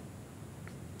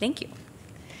 Thank you.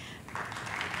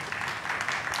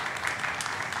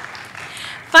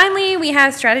 Finally, we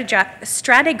have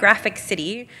Stratigraphic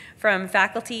City from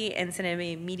faculty and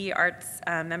cinema media arts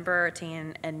member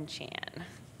Taien and Chan.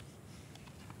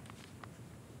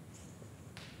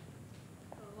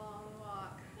 A long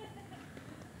walk.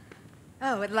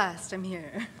 Oh, at last, I'm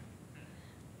here.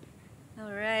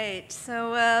 All right,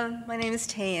 so my name is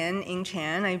Taien Ing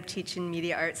Chan. I teach in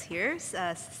media arts here,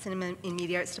 Cinema and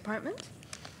Media Arts Department.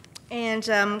 And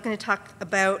I'm going to talk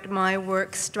about my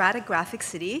work, Stratigraphic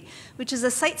City, which is a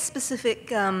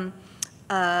site-specific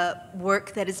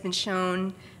work that has been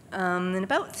shown in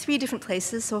about 3 different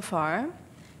places so far.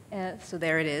 So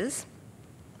there it is.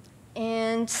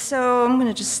 And so I'm going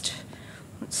to just,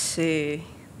 let's see.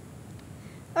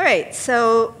 All right,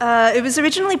 so it was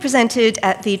originally presented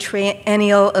at the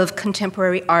Triennial of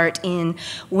Contemporary Art in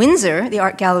Windsor, the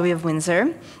Art Gallery of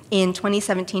Windsor, in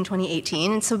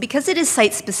 2017-2018. And so because it is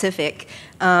site-specific,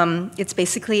 it's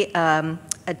basically a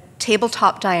a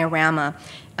tabletop diorama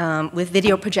with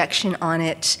video projection on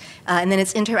it, and then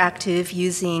it's interactive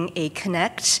using a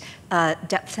Kinect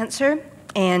depth sensor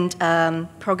and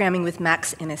programming with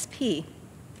Max MSP.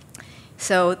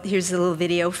 So here's a little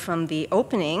video from the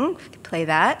opening. We can play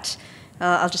that.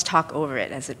 I'll just talk over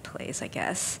it as it plays, I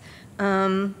guess.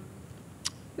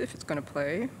 If it's going to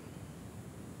play.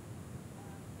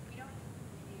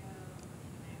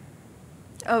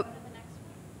 Oh,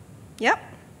 yep.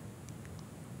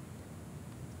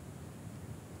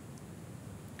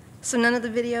 So none of the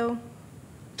video,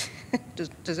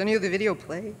 does any of the video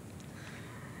play?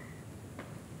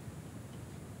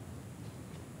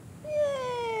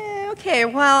 Yeah, okay,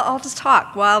 well, I'll just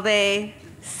talk while they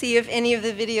see if any of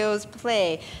the videos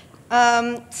play.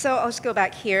 So I'll just go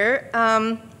back here.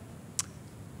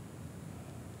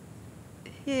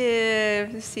 Here,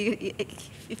 let's see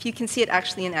if you can see it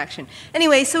actually in action.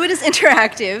 Anyway, so it is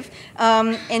interactive,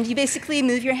 and you basically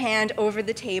move your hand over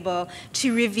the table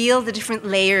to reveal the different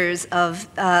layers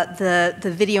of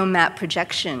the video map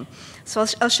projection. So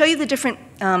I'll show you the different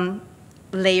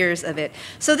layers of it.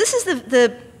 So this is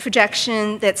the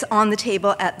projection that's on the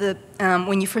table at the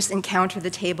when you first encounter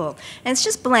the table, and it's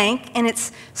just blank, and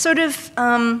it's sort of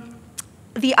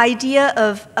the idea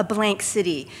of a blank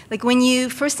city. Like when you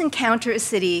first encounter a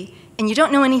city and you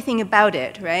don't know anything about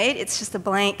it, right? It's just a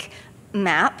blank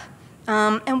map.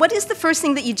 And what is the first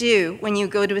thing that you do when you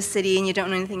go to a city and you don't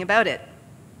know anything about it?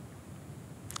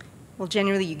 Well,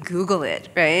 generally you Google it,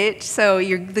 right? So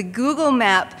the Google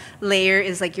map layer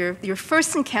is like your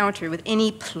first encounter with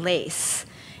any place.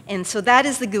 And so that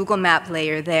is the Google map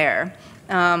layer there.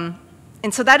 And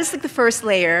so that is like the first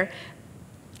layer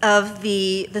of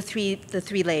the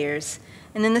three layers.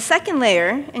 And then the second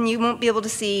layer, and you won't be able to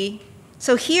see,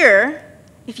 so here,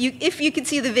 if you could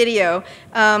see the video,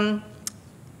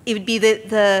 it would be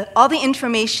all the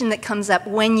information that comes up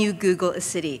when you Google a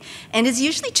city. And it's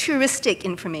usually touristic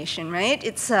information, right?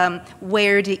 It's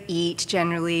where to eat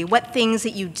generally, what things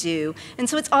that you do. And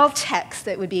so it's all text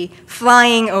that would be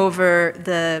flying over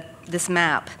this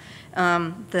map.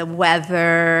 The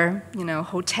weather,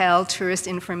 hotel, tourist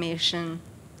information.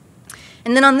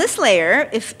 And then on this layer,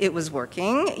 if it was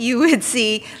working, you would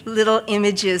see little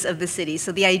images of the city.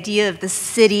 So the idea of the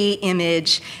city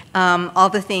image, all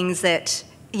the things that,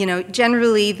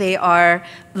 generally they are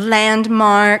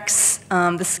landmarks,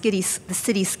 the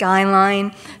city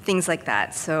skyline, things like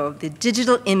that. So the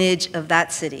digital image of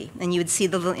that city. And you would see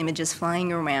the little images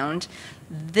flying around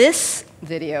this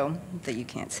video that you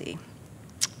can't see.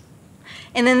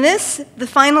 And then the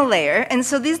final layer, and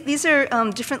so these are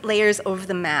different layers over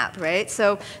the map, right?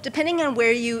 So depending on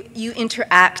where you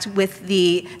interact with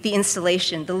the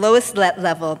installation, the lowest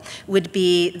level would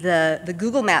be the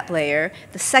Google Map layer,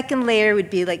 the second layer would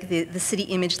be like the city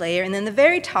image layer, and then the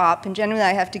very top, and generally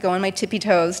I have to go on my tippy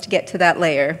toes to get to that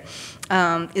layer,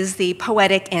 is the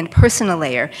poetic and personal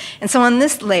layer. And so on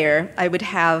this layer, I would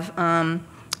have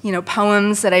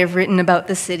poems that I've written about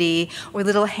the city, or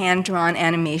little hand-drawn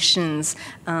animations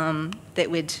that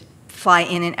would fly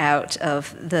in and out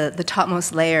of the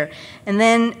topmost layer. And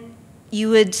then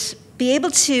you would be able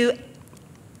to,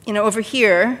 over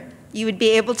here, you would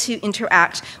be able to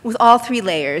interact with all three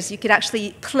layers. You could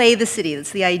actually play the city.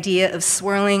 That's the idea of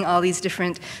swirling all these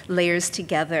different layers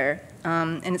together.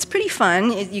 And it's pretty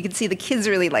fun. You can see the kids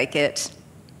really like it.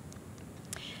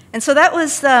 And so that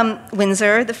was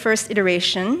Windsor, the first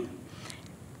iteration.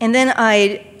 And then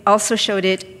I also showed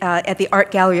it at the Art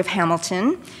Gallery of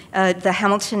Hamilton, the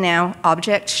Hamilton Now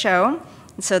object show.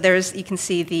 And so you can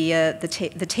see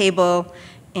the table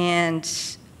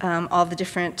and all the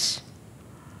different,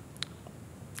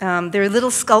 there are little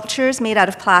sculptures made out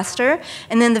of plaster.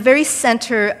 And then the very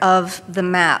center of the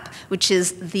map, which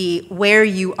is the where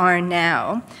you are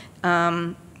now,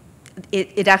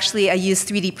 it actually, I used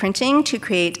 3D printing to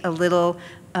create a little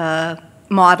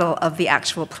model of the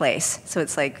actual place. So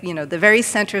it's like, the very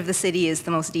center of the city is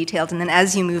the most detailed, and then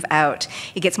as you move out,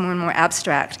 it gets more and more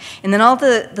abstract. And then all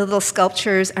the little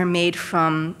sculptures are made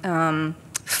from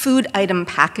food item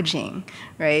packaging,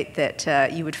 right,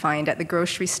 that you would find at the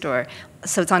grocery store.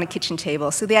 So it's on a kitchen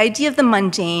table. So the idea of the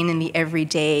mundane and the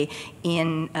everyday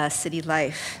in city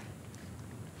life.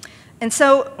 And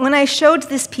so when I showed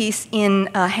this piece in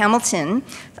Hamilton,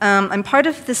 I'm part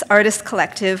of this artist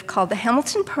collective called the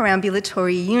Hamilton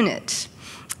Perambulatory Unit,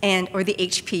 or the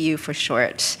HPU for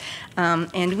short.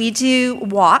 And we do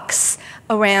walks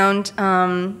around,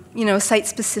 site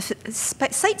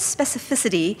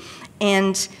specificity,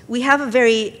 and we have a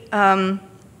very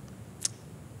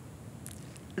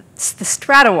the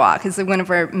strata walk is one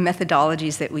of our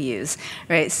methodologies that we use,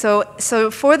 right?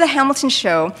 So for the Hamilton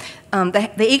show, the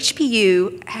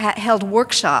HPU held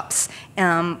workshops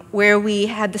where we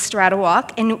had the strata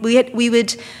walk, and we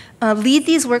would lead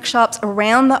these workshops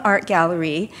around the art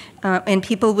gallery, and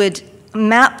people would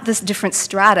map this different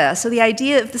strata. So the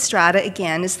idea of the strata,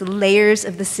 again, is the layers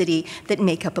of the city that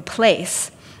make up a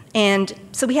place. And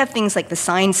so we have things like the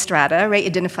sign strata, right,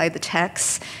 identify the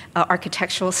texts,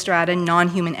 architectural strata,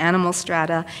 non-human animal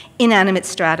strata, inanimate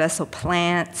strata, so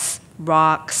plants,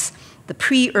 rocks, the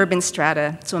pre-urban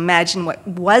strata, so imagine what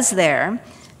was there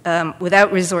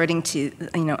without resorting to,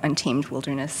 untamed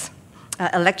wilderness.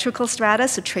 Electrical strata,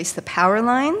 so trace the power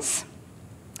lines.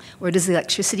 Where does the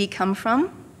electricity come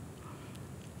from?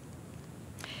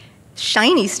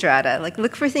 Shiny strata, like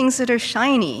look for things that are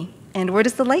shiny. And where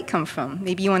does the light come from?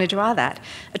 Maybe you want to draw that.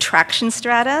 Attraction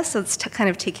strata, so it's kind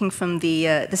of taking from the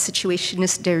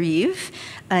situationist derive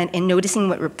and noticing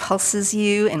what repulses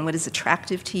you and what is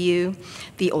attractive to you.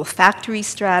 The olfactory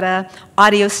strata,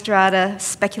 audio strata,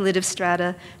 speculative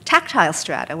strata, tactile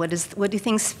strata. What do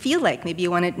things feel like? Maybe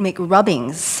you want to make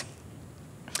rubbings.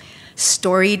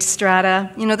 Storied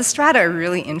strata. The strata are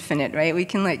really infinite, right? We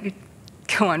can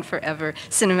go on forever.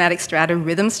 Cinematic strata,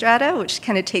 rhythm strata, which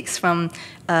kind of takes from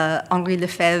Henri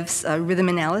Lefebvre's rhythm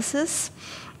analysis.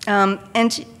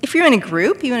 And if you're in a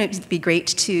group, you want it to be great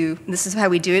to, this is how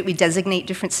we do it, we designate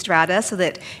different strata so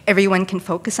that everyone can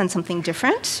focus on something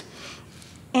different.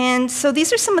 And so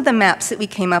these are some of the maps that we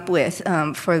came up with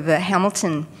for the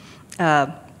Hamilton,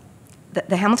 the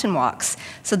Hamilton walks.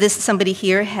 So somebody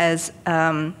here has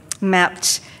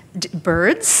mapped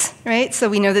birds, right? So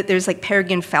we know that there's like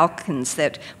peregrine falcons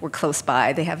that were close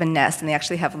by. They have a nest, and they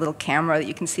actually have a little camera that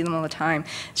you can see them all the time.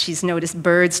 She's noticed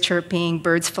birds chirping,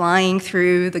 birds flying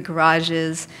through the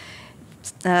garages.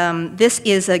 This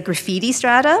is a graffiti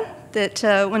strata that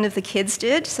one of the kids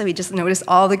did. So we just noticed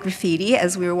all the graffiti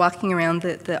as we were walking around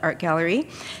the art gallery.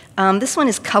 This one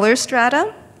is color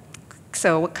strata.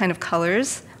 So what kind of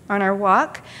colors on our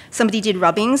walk? Somebody did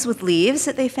rubbings with leaves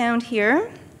that they found here.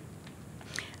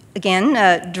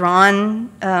 Again,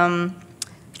 drawn,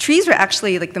 trees were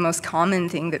actually like the most common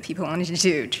thing that people wanted to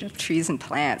do, trees and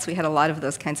plants. We had a lot of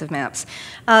those kinds of maps.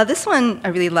 This one I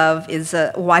really love is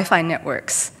Wi-Fi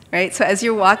networks, right? So as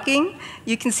you're walking,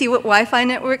 you can see what Wi-Fi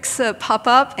networks pop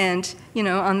up and,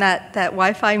 on that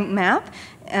Wi-Fi map,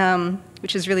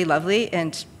 which is really lovely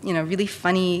and, really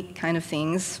funny kind of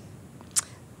things.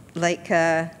 Like,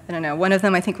 I don't know, one of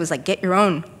them I think was like, get your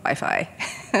own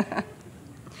Wi-Fi.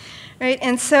 Right,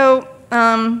 and so,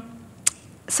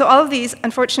 so all of these,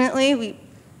 unfortunately,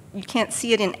 you can't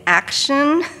see it in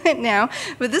action now,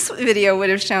 but this video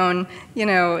would have shown,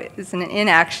 it's an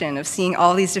inaction of seeing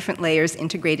all these different layers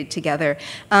integrated together.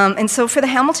 And so for the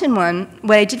Hamilton one,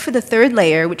 what I did for the third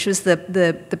layer, which was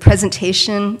the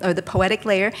presentation, or the poetic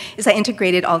layer, is I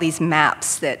integrated all these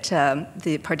maps that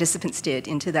the participants did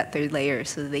into that third layer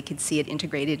so that they could see it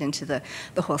integrated into the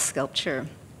whole sculpture.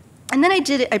 And then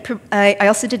I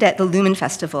also did it at the Lumen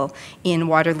Festival in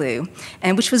Waterloo,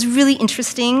 and which was really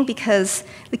interesting because,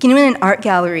 in an art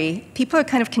gallery, people are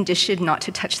kind of conditioned not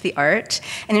to touch the art.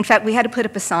 And in fact, we had to put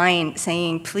up a sign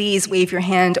saying, please wave your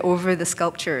hand over the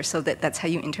sculpture so that that's how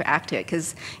you interact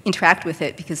with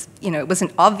it, because it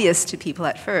wasn't obvious to people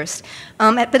at first.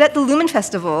 But at the Lumen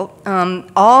Festival,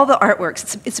 all the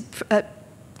artworks, it's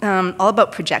all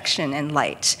about projection and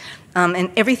light. And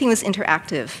everything was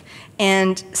interactive.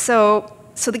 And so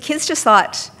the kids just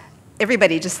thought,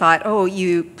 everybody just thought, oh,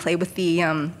 you play with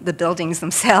the buildings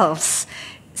themselves.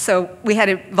 So we had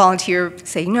a volunteer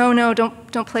say, no,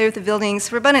 don't play with the buildings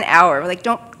for about an hour. We're like,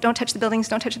 don't touch the buildings,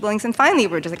 don't touch the buildings. And finally,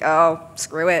 we're just like, oh,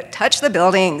 screw it, touch the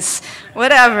buildings,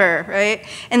 whatever, right?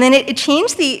 And then it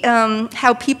changed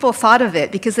how people thought of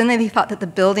it, because then they thought that the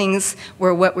buildings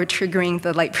were what were triggering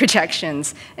the light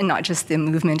projections and not just the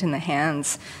movement in the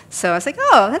hands. So I was like,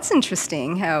 oh, that's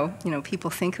interesting how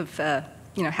people think of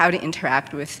how to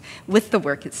interact with the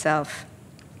work itself.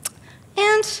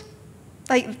 And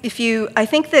I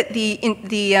think that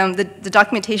the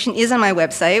documentation is on my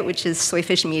website, which is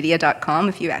soyfishmedia.com,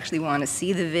 if you actually want to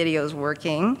see the videos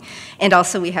working. And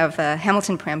also we have a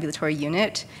Hamilton Perambulatory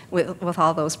Unit with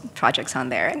all those projects on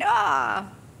there. And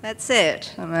that's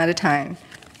it. I'm out of time.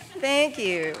 Thank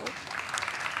you.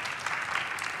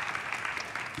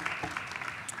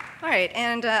 All right,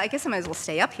 and I guess I might as well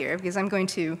stay up here because I'm going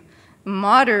to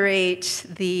moderate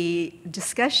the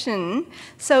discussion.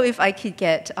 So if I could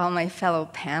get all my fellow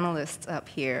panelists up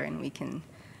here and we can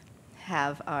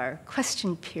have our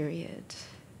question period.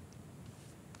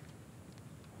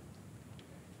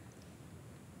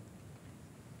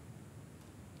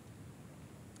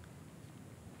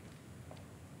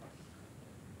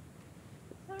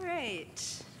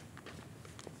 right.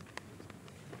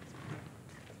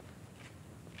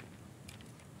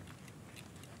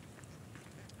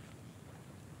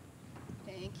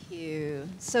 Thank you.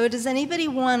 So does anybody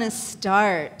want to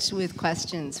start with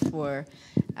questions for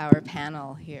our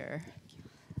panel here?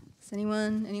 Does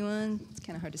anyone? Anyone? It's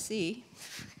kind of hard to see.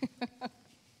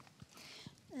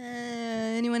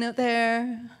 Anyone out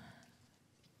there?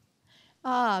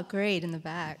 Ah, great, in the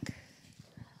back.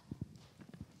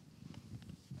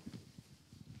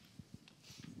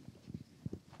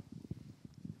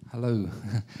 Hello.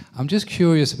 I'm just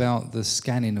curious about the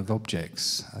scanning of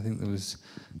objects. I think there was,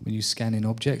 when you scan in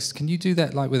objects, can you do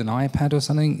that like with an iPad or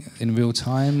something in real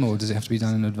time, or does it have to be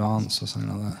done in advance or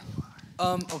something like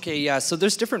that? Okay, yeah, so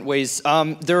there's different ways.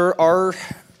 There are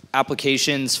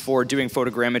applications for doing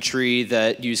photogrammetry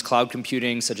that use cloud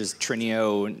computing, such as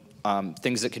Trinio,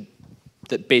 things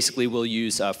that basically will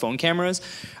use phone cameras.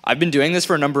 I've been doing this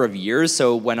for a number of years,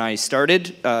 so when I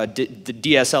started, the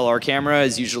DSLR camera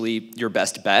is usually your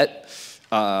best bet.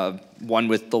 One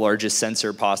with the largest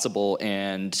sensor possible,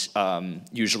 and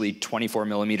usually 24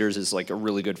 millimeters is like a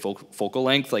really good focal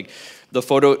length. Like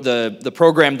the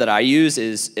program that I use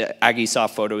is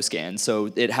Agisoft PhotoScan, so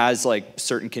it has like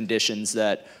certain conditions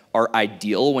that are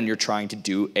ideal when you're trying to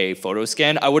do a photo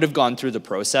scan. I would have gone through the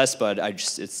process, but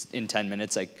it's in 10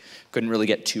 minutes. I couldn't really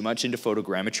get too much into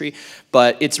photogrammetry,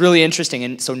 but it's really interesting.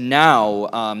 And so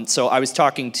now, so I was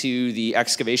talking to the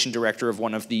excavation director of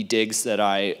one of the digs that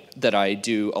I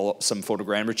do some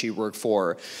photogrammetry work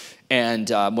for. And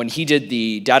when he did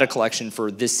the data collection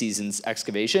for this season's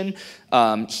excavation,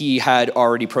 he had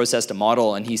already processed a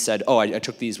model, and he said, oh, I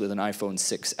took these with an iPhone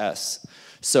 6S.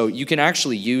 So you can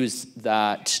actually use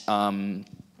that,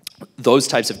 those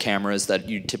types of cameras that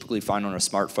you typically find on a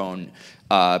smartphone,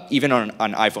 even on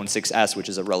an iPhone 6S, which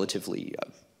is a relatively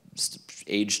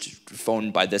aged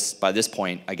phone by this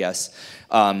point, I guess.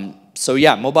 So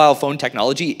yeah, mobile phone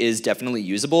technology is definitely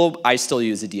usable. I still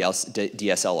use a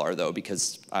DSLR though,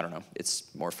 because I don't know,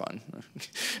 it's more fun.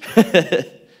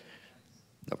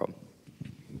 No problem.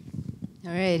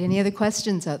 All right, any other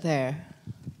questions out there?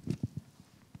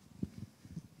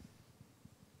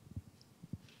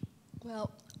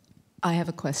 Well, I have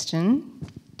a question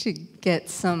to get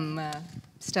some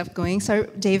stuff going. So,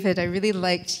 David, I really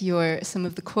liked some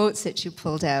of the quotes that you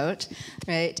pulled out,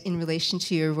 right, in relation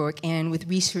to your work and with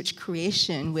research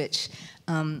creation, which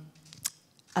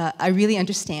I really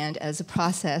understand as a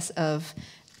process of,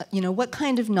 what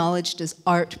kind of knowledge does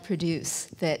art produce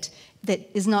that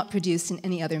is not produced in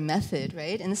any other method,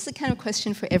 right? And this is a kind of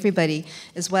question for everybody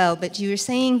as well. But you were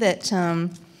saying that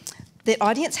the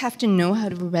audience have to know how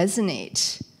to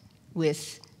resonate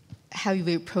with how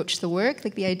you approach the work,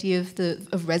 like the idea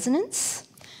of resonance.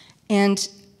 And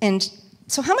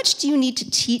so how much do you need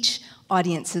to teach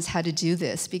audiences how to do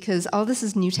this? Because all this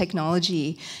is new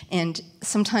technology, and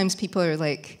sometimes people are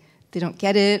like, they don't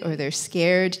get it, or they're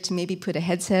scared to maybe put a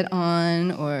headset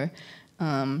on, or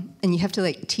and you have to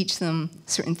like teach them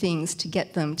certain things to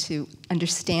get them to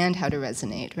understand how to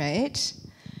resonate, right?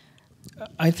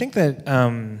 I think that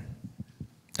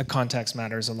context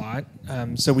matters a lot.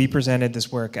 So we presented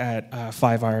this work at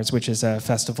 5 Hours, which is a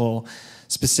festival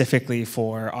specifically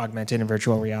for augmented and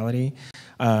virtual reality.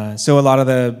 So a lot of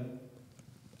the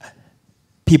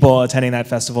people attending that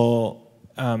festival,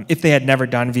 if they had never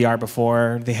done VR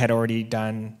before, they had already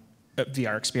done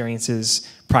VR experiences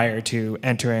prior to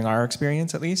entering our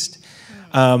experience, at least.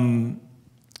 And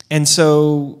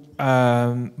so,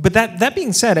 but that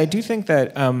being said, I do think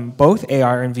that both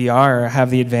AR and VR have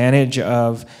the advantage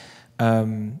of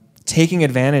taking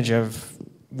advantage of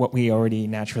what we already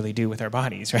naturally do with our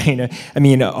bodies, right? I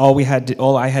mean,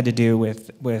 all I had to do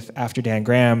with After Dan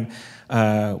Graham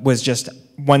was just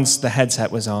once the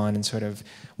headset was on, and sort of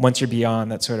once you're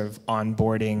beyond that sort of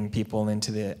onboarding people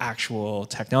into the actual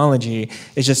technology,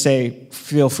 is just say,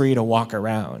 feel free to walk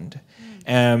around,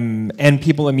 and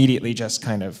people immediately just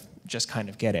kind of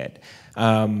get it.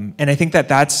 And I think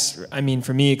that's, I mean,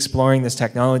 for me, exploring this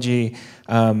technology,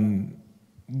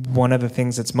 one of the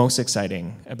things that's most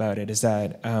exciting about it is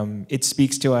that it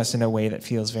speaks to us in a way that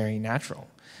feels very natural.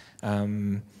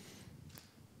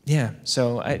 Yeah,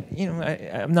 so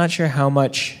I'm not sure how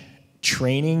much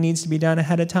training needs to be done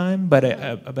ahead of time, but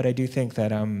I do think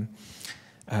that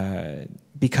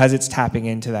because it's tapping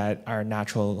into that our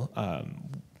natural,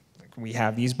 we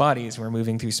have these bodies, we're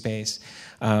moving through space,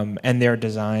 and they're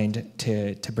designed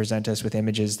to present us with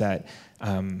images that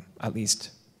at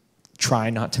least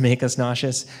try not to make us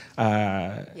nauseous.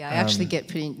 Yeah, I actually get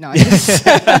pretty nauseous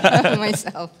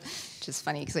myself, which is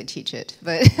funny because I teach it.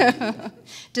 But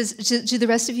do the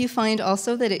rest of you find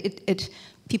also that it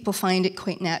people find it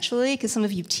quite naturally? Because some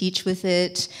of you teach with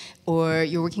it, or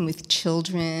you're working with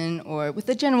children, or with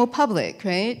the general public,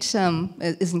 right?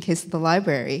 As in case of the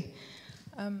library.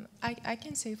 I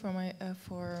can say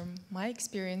for my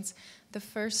experience, the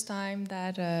first time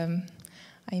that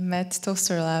I met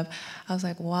Toasterlab, I was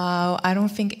like, wow, I don't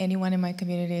think anyone in my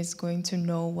community is going to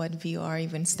know what VR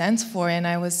even stands for. And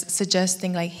I was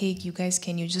suggesting like, hey, you guys,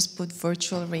 can you just put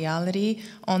virtual reality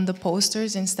on the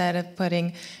posters instead of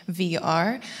putting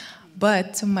VR?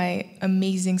 But to my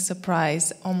amazing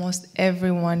surprise, almost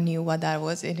everyone knew what that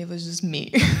was, and it was just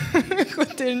me who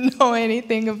didn't know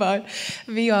anything about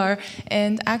VR.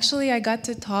 And actually, I got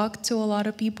to talk to a lot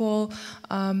of people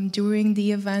during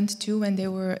the event too, and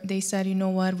they said, you know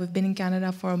what, we've been in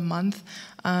Canada for a month.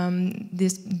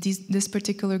 This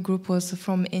particular group was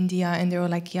from India, and they were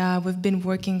like, yeah, we've been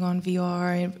working on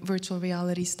VR and virtual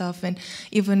reality stuff, and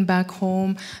even back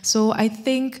home. So I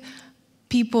think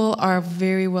people are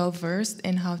very well versed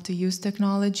in how to use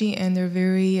technology, and they're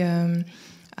very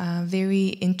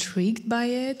intrigued by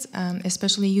it,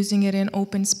 especially using it in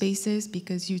open spaces,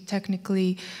 because you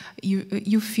technically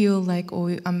you feel like,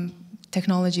 oh,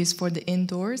 technology is for the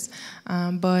indoors,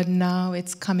 but now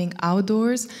it's coming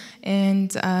outdoors,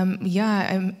 and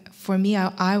for me,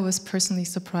 I was personally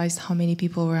surprised how many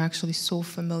people were actually so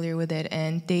familiar with it,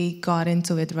 and they got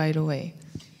into it right away.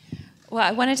 Well,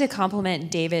 I wanted to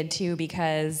compliment David too,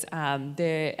 because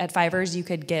at Fivers you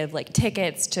could give like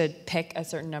tickets to pick a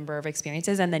certain number of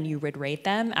experiences, and then you would rate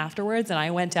them afterwards. And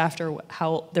I went after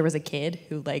how there was a kid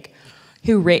who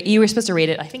you were supposed to rate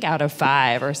it, I think, out of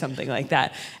 5 or something like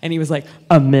that, and he was like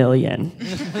 1,000,000.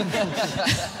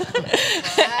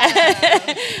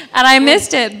 And I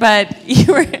missed it, but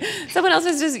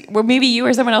maybe you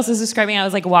or someone else was describing I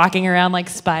was like walking around like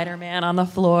Spider-Man on the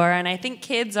floor, and I think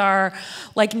kids are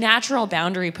like natural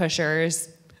boundary pushers,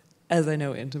 as I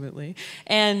know intimately,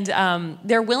 and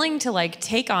they're willing to like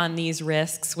take on these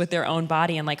risks with their own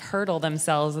body and like hurdle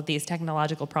themselves with these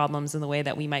technological problems in the way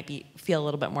that we might feel a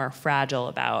little bit more fragile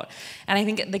about. And I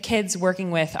think the kids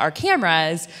working with our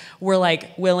cameras were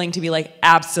like willing to be like,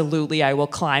 absolutely, I will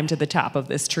climb to the top of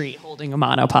this tree holding a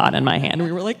monopod in my hand.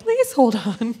 We were like, please hold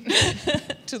on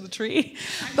to the tree.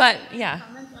 But yeah.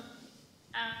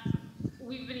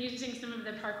 We've been using some of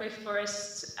the Parkway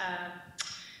Forest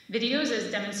videos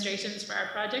as demonstrations for our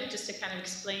project, just to kind of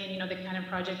explain, the kind of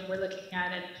project we're looking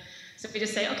at. And so we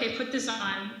just say, okay, put this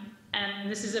on,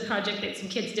 and this is a project that some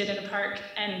kids did in a park,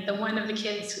 and the one of the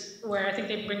kids where I think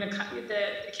they bring the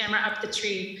camera up the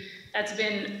tree, that's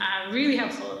been really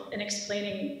helpful in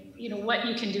explaining, what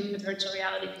you can do with virtual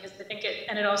reality, because I think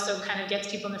it also kind of gets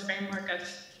people in the framework of,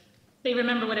 they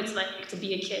remember what it's like to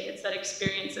be a kid. It's that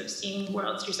experience of seeing the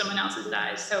world through someone else's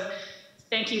eyes. So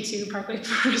thank you to Parkway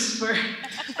Forest for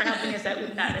helping us out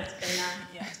with that.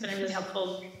 It's been a really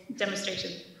helpful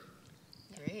demonstration.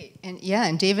 Great.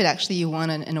 And David, actually, you won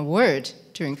an award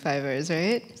during Fivers,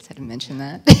 right? Just had to mention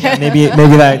that. Yeah, maybe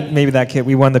that kid.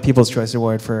 We won the People's Choice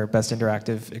Award for Best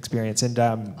Interactive Experience, and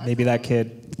maybe that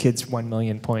kid's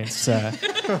 1,000,000 points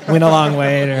went a long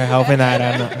way to helping that.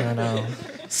 I don't know,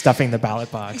 stuffing the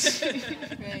ballot box.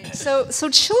 Right. So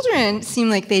children seem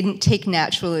like they take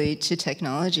naturally to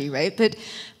technology, right? But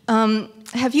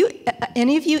have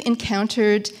any of you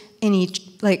encountered any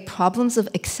like problems of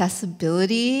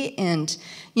accessibility? And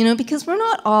because we're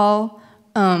not all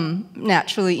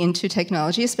naturally into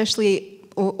technology, especially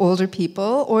older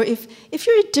people, or if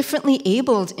you're differently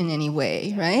abled in any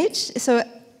way, right? So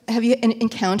have you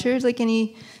encountered like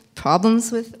any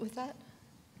problems with that?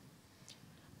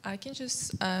 I can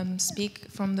just speak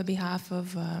from the behalf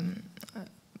of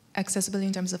accessibility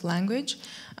in terms of language.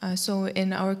 So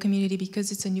in our community,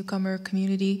 because it's a newcomer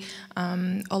community,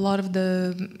 a lot of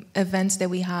the events that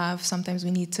we have, sometimes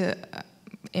we need to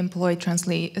employ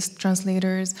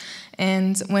translators.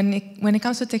 And when it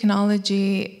comes to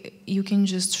technology, you can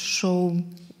just show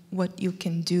what you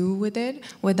can do with it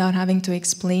without having to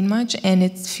explain much, and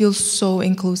it feels so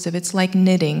inclusive. It's like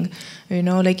knitting,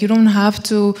 like you don't have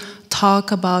to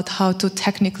talk about how to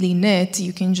technically knit.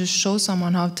 You can just show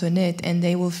someone how to knit and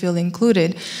they will feel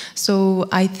included. So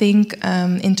I think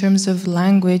in terms of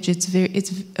language, it's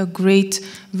a great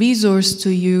resource to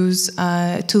use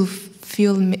to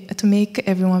make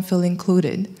everyone feel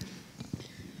included.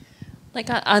 Like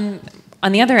on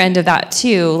the other end of that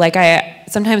too, like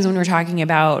sometimes when we're talking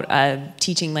about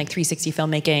teaching like 360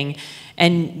 filmmaking,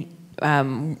 and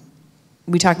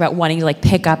we talk about wanting to like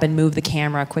pick up and move the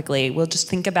camera quickly. We'll just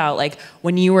think about like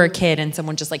when you were a kid and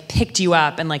someone just like picked you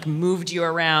up and like moved you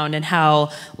around, and how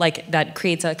like that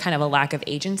creates a kind of a lack of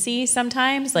agency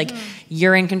sometimes. Like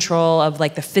you're in control of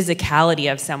like the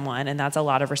physicality of someone, and that's a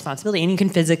lot of responsibility, and you can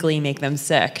physically make them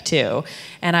sick too.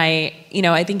 And I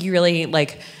think you really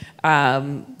like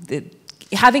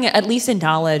having at least a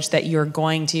knowledge that you're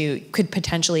could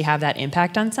potentially have that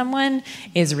impact on someone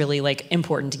is really like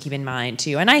important to keep in mind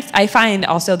too. And I find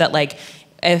also that like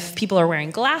if people are wearing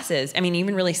glasses, I mean,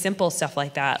 even really simple stuff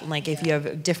like that, like if you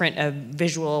have different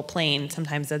visual plane,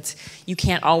 sometimes you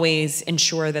can't always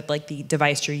ensure that like the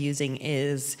device you're using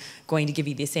is going to give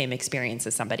you the same experience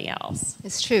as somebody else.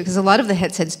 It's true, because a lot of the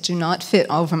headsets do not fit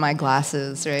over my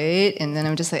glasses, right? And then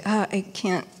I'm just like, I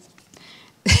can't.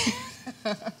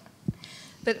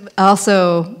 But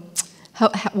also,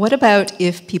 what about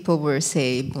if people were,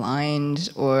 say, blind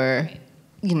or,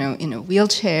 in a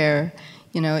wheelchair?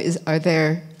 Are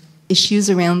there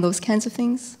issues around those kinds of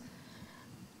things?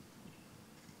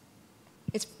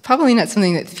 It's probably not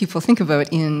something that people think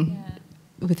about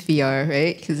with VR,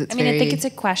 right? Because I think it's a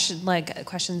question, like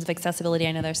questions of accessibility.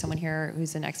 I know there's someone here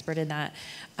who's an expert in that,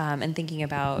 and thinking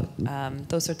about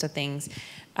those sorts of things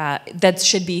that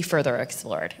should be further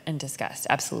explored and discussed.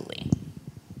 Absolutely.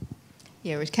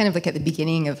 Yeah, we're kind of like at the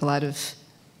beginning of a lot of,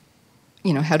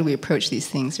 how do we approach these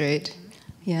things, right?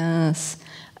 Yes.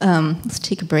 Let's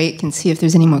take a break and see if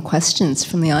there's any more questions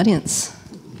from the audience.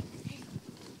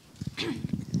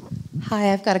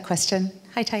 Hi, I've got a question.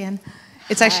 Hi, Taien.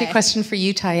 It's actually a question for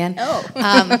you, Taien. Oh.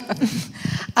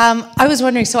 I was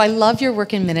wondering, so I love your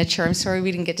work in miniature. I'm sorry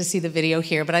we didn't get to see the video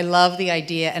here, but I love the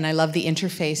idea and I love the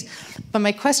interface. But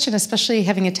my question, especially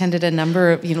having attended a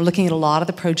number of, looking at a lot of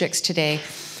the projects today,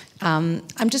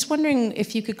 I'm just wondering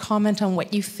if you could comment on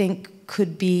what you think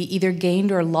could be either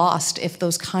gained or lost if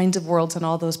those kinds of worlds and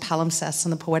all those palimpsests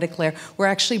and the poetic layer were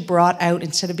actually brought out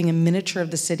instead of being a miniature of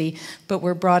the city, but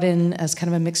were brought in as kind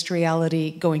of a mixed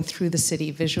reality going through the city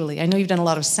visually. I know you've done a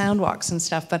lot of sound walks and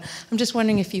stuff, but I'm just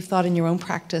wondering if you've thought in your own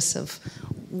practice of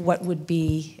what could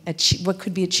be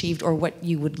achieved or what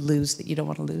you would lose that you don't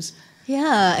want to lose.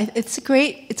 Yeah, it's a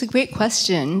great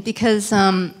question, because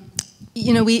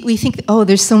we think,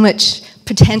 there's so much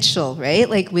potential, right?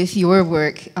 Like with your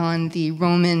work on the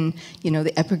Roman,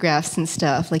 the epigraphs and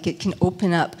stuff, like it can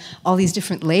open up all these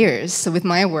different layers. So with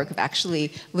my work of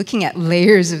actually looking at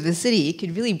layers of the city, it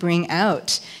could really bring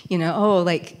out,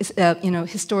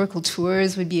 historical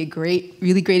tours would be a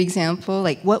really great example.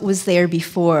 Like what was there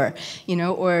before,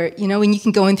 or, when you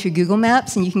can go in through Google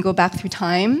Maps and you can go back through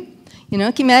time. Can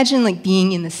you imagine like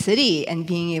being in the city and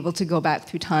being able to go back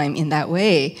through time in that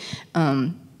way?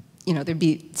 There'd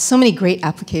be so many great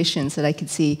applications that I could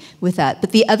see with that.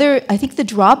 But I think the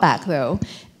drawback though,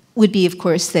 would be of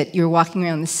course that you're walking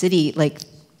around the city like,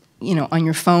 on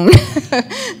your phone,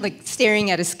 like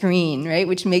staring at a screen, right?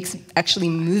 Which makes actually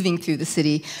moving through the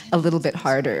city a little bit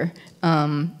harder.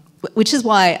 Which is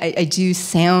why I do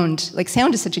sound. Like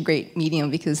sound is such a great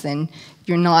medium, because then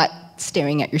you're not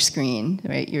staring at your screen,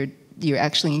 right? You're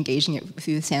actually engaging it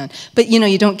through the sound. But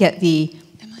you don't get the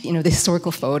the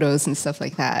historical photos and stuff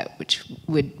like that, which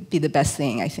would be the best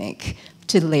thing, I think,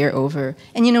 to layer over.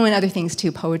 And and other things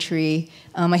too, poetry.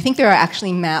 I think there are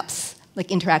actually maps, like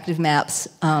interactive maps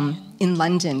in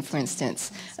London, for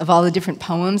instance, of all the different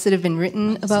poems that have been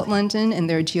written about London, and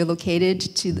they're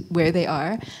geolocated to where they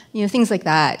are. Things like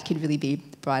that could really be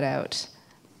brought out.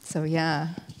 So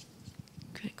yeah,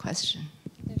 good question.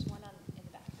 There's one in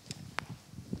the back.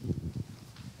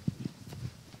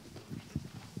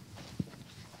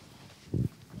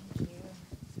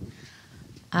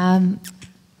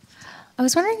 I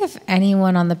was wondering if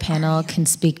anyone on the panel can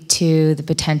speak to the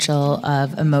potential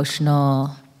of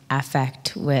emotional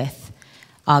affect with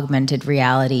augmented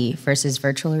reality versus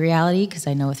virtual reality, because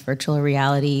I know with virtual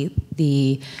reality,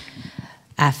 the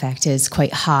affect is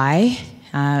quite high.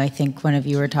 I think one of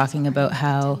you were talking about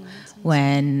how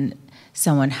when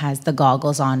someone has the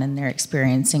goggles on and they're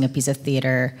experiencing a piece of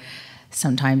theater,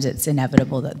 sometimes it's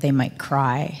inevitable that they might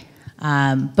cry.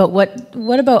 But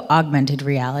what about augmented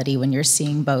reality when you're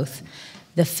seeing both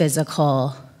the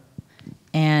physical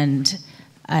and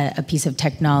a piece of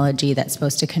technology that's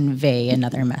supposed to convey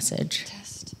another message?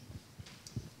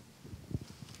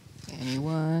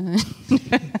 Anyone?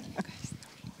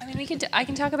 I mean, I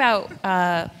can talk about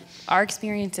our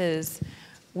experiences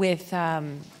with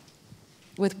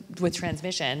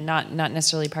transmission, not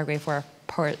necessarily Parkway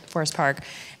Forest Park,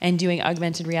 and doing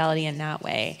augmented reality in that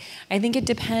way. I think it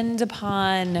depends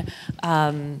upon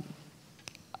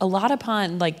a lot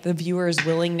upon like the viewer's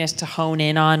willingness to hone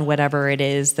in on whatever it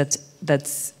is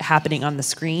that's happening on the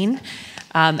screen.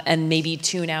 and maybe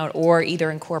tune out or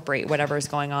either incorporate whatever is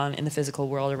going on in the physical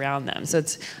world around them. So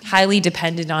it's highly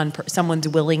dependent on someone's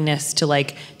willingness to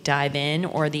like dive in,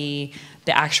 or the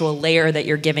actual layer that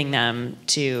you're giving them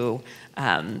to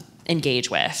engage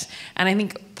with. And I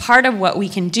think part of what we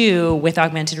can do with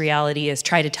augmented reality is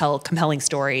try to tell compelling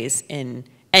stories in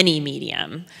any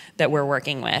medium that we're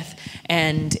working with.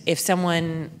 And if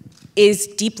someone is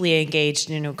deeply engaged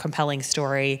in a compelling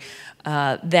story,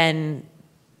 then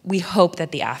we hope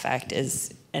that the affect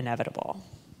is inevitable.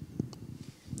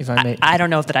 If I may, I don't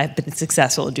know if that I've been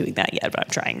successful in doing that yet, but I'm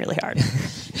trying really hard.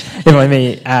 if I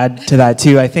may add to that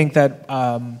too, I think that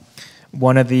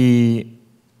one of the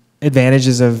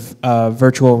advantages of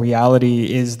virtual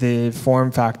reality is the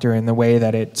form factor and the way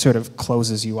that it sort of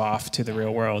closes you off to the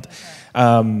real world.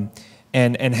 And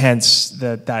hence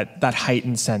that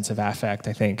heightened sense of affect,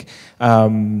 I think.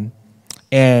 And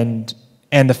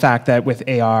the fact that with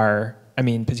AR, I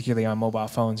mean, particularly on mobile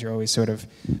phones, you're always sort of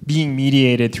being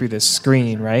mediated through this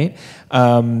screen, right?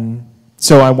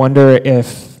 So I wonder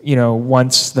if,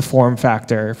 once the form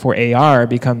factor for AR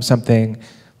becomes something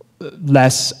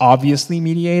less obviously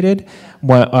mediated,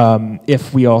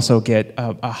 if we also get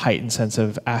a heightened sense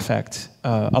of affect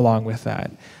along with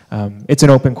that. It's an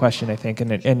open question, I think,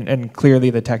 and clearly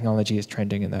the technology is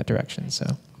trending in that direction. So,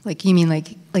 like, you mean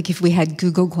like if we had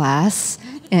Google Glass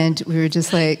and we were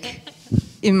just like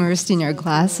immersed in our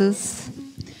glasses,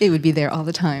 it would be there all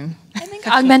the time. I think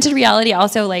augmented reality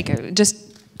also, like, just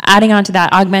adding on to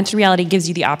that, augmented reality gives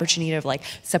you the opportunity of like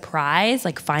surprise,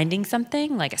 like finding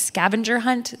something, like a scavenger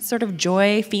hunt sort of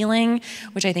joy feeling,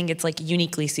 which I think it's like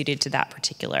uniquely suited to that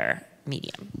particular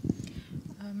medium.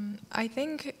 I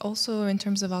think also in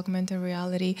terms of augmented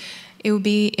reality, it would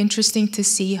be interesting to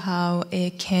see how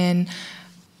it can,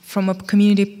 from a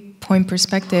community point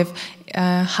perspective,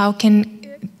 how can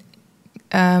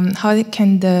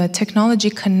the technology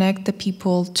connect the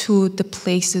people to the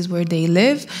places where they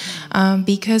live?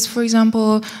 Because, for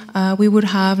example, we would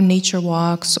have nature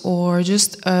walks or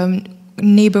just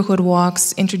neighborhood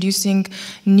walks, introducing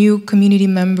new community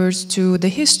members to the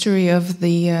history of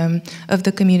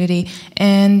the community,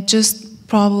 and just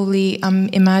probably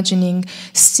imagining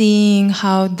seeing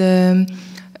how the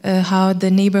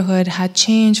neighborhood had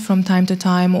changed from time to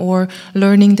time, or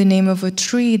learning the name of a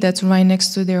tree that's right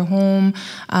next to their home.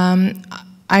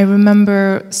 I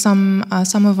remember some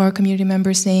of our community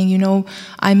members saying,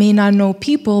 I may not know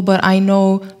people, but I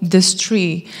know this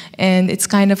tree, and it's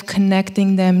kind of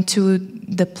connecting them to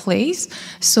the place.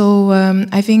 So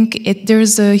I think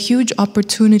there's a huge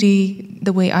opportunity,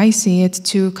 the way I see it,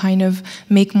 to kind of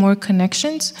make more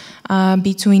connections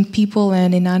between people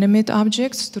and inanimate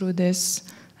objects through this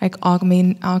like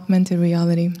augmented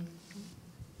reality.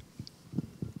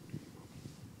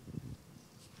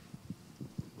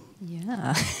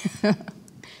 Yeah.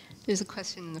 There's a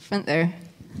question in the front there.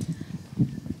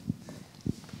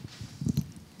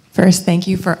 First, thank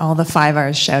you for all the 5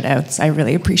 hours shout outs. I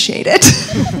really appreciate it.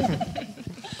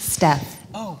 Steph.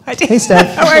 Oh, hey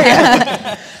Steph. How are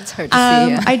you? It's hard to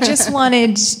see. I just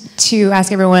wanted to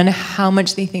ask everyone how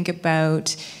much they think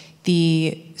about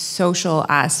the social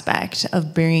aspect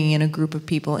of bringing in a group of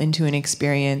people into an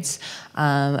experience.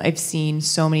 I've seen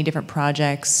so many different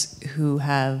projects who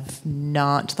have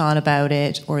not thought about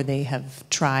it, or they have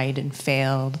tried and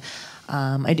failed.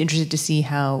 I'd be interested to see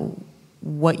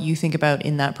what you think about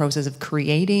in that process of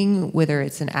creating, whether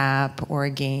it's an app or a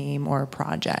game or a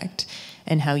project,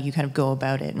 and how you kind of go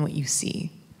about it and what you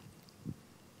see.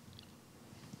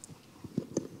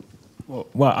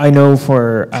 Well, I know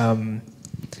for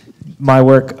my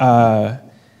work,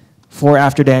 for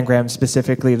After Dangram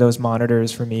specifically, those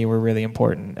monitors for me were really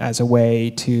important as a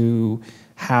way to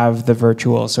have the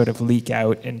virtual sort of leak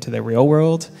out into the real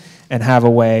world, and have a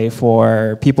way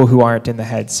for people who aren't in the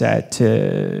headset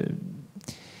to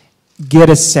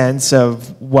get a sense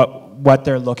of what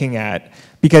they're looking at.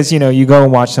 Because, you go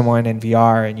and watch someone in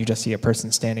VR and you just see a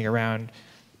person standing around,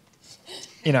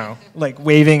 like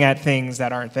waving at things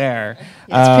that aren't there.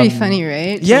 Yeah, it's pretty funny,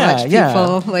 right? Yeah, to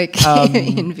watch people like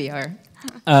in VR.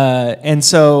 And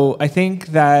so I think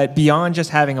that beyond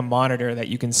just having a monitor that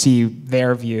you can see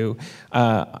their view,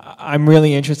 I'm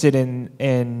really interested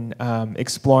in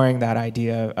exploring that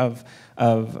idea of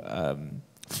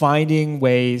finding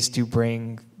ways to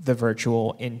bring the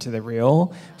virtual into the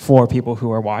real for people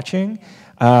who are watching.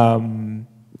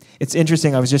 it's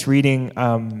interesting. I was just reading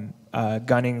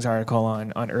Gunning's article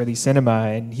on early cinema,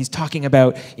 and he's talking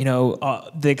about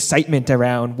the excitement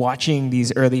around watching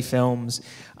these early films,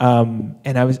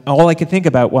 and all I could think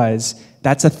about was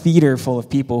that's a theater full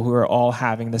of people who are all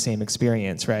having the same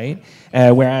experience, right?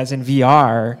 Whereas in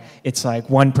VR, it's like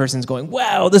one person's going,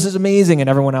 "Wow, this is amazing," and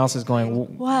everyone else is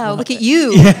going, "Wow, look at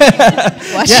you!"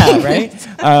 Yeah, right.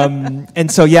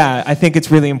 And so, yeah, I think it's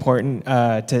really important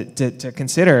to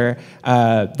consider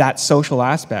that social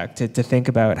aspect, to think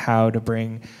about how to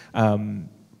bring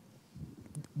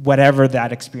whatever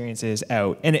that experience is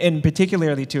out, and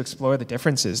particularly to explore the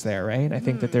differences there, right? I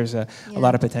think that there's a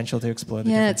lot of potential to explore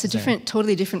the differences. Yeah, it's a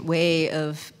totally different way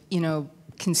of,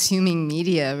 consuming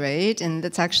media, right? And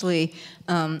that's actually,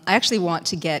 I actually want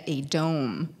to get a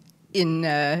dome in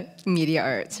media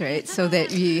arts, right? So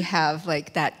that we have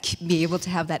like that, be able to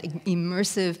have that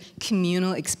immersive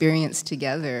communal experience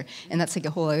together. And that's like a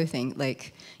whole other thing,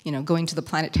 like, going to the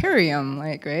planetarium,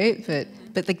 like, right?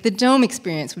 But like the dome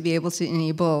experience would be able to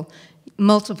enable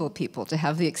multiple people to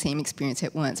have the same experience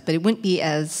at once. But it wouldn't be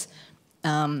as,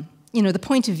 the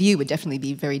point of view would definitely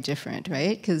be very different,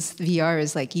 right? Because VR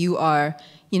is like you are,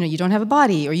 you don't have a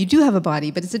body, or you do have a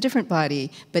body, but it's a different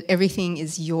body. But everything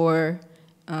is your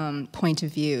point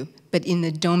of view. But in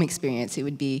the dome experience, it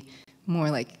would be more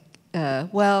like,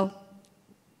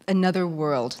 another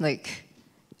world, like,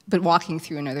 but walking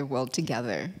through another world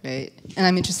together, right? And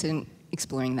I'm interested in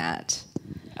exploring that.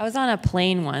 I was on a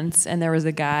plane once, and there was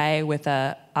a guy with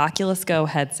a Oculus Go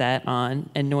headset on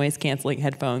and noise-canceling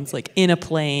headphones, like in a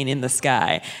plane in the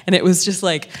sky. And it was just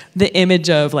like the image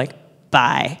of like,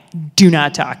 bye, do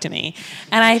not talk to me.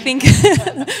 And I think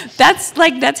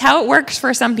that's how it works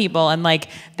for some people. And like,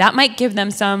 that might give them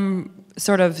some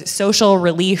sort of social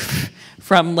relief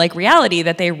from like reality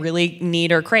that they really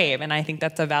need or crave. And I think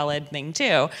that's a valid thing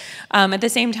too. At the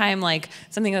same time, like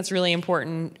something that's really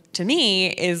important to me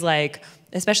is like,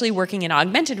 especially working in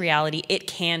augmented reality, it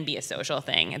can be a social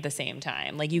thing at the same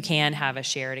time. Like you can have a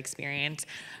shared experience.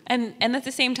 And at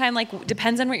the same time, like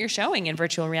depends on what you're showing in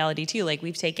virtual reality too. Like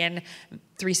we've taken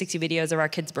 360 videos of our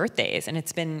kids' birthdays, and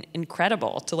it's been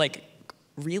incredible to like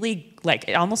really, like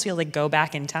it almost feels like go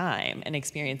back in time and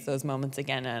experience those moments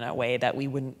again in a way that we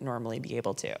wouldn't normally be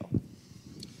able to.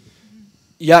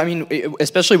 Yeah, I mean,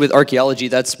 especially with archaeology,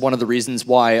 that's one of the reasons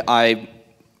why I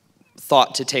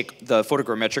thought to take the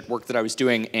photogrammetric work that I was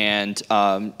doing and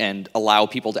allow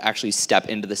people to actually step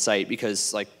into the site,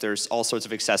 because like there's all sorts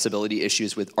of accessibility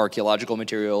issues with archaeological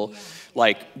material,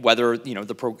 like whether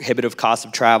the prohibitive cost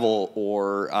of travel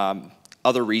or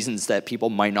other reasons that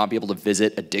people might not be able to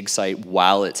visit a dig site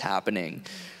while it's happening.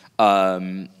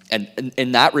 And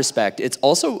in that respect, it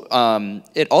also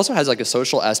has like a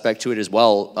social aspect to it as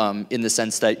well, in the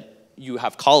sense that you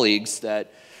have colleagues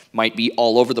that might be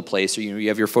all over the place, or you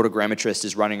have your photogrammetrist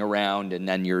is running around, and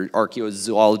then your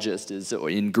archaeozoologist is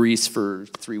in Greece for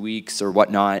 3 weeks or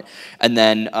whatnot, and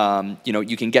then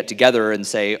you can get together and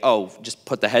say, oh, just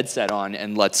put the headset on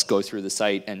and let's go through the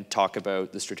site and talk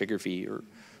about the stratigraphy or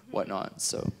whatnot.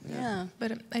 So yeah.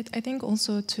 But I think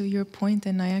also to your point,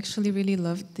 and I actually really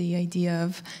loved the idea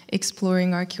of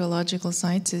exploring archaeological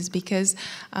sites, is because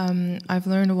I've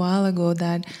learned a while ago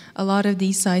that a lot of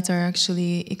these sites are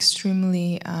actually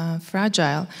extremely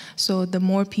fragile. So the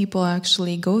more people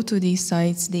actually go to these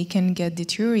sites, they can get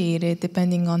deteriorated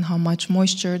depending on how much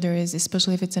moisture there is,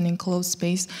 especially if it's an enclosed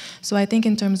space. So I think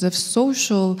in terms of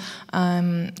social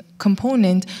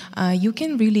component, you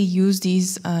can really use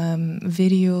these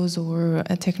videos or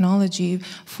a technology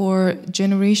for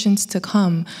generations to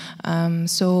come.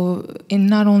 So in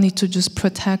not only to just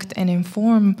protect and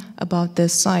inform about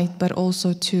this site, but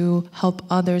also to help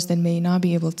others that may not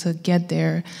be able to get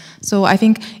there. So I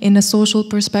think in a social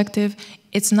perspective,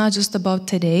 it's not just about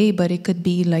today, but it could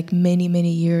be like many,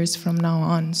 many years from now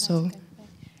on. So,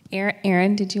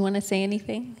 Erin, did you want to say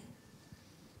anything?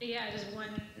 Yeah, just one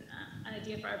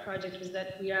idea for our project was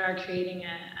that we are creating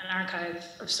an archive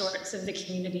of sorts of the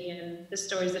community and the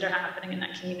stories that are happening in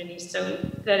that community, so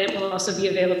that it will also be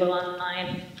available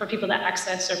online for people to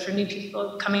access, or for new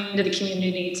people coming into the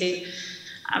community to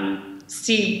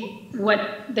see what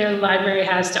their library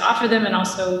has to offer them, and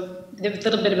also a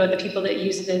little bit about the people that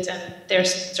use it and their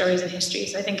stories and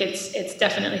histories. So I think it's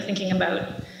definitely thinking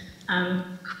about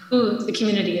who the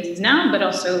community is now, but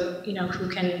also who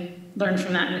can learn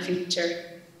from that in the future.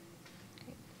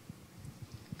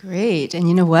 Great, and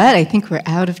you know what? I think we're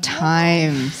out of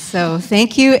time. So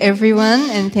thank you, everyone,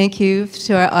 and thank you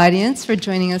to our audience for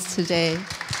joining us today.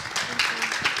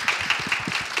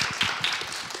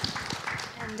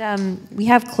 And we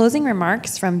have closing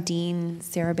remarks from Dean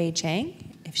Sarah Bay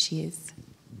Chang, if she is.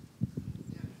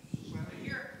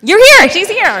 You're here. She's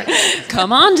here.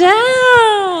 Come on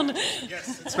down.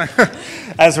 Yes.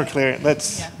 As we're clear,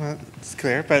 it's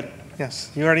clear, but yes,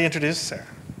 you already introduced Sarah.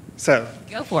 So.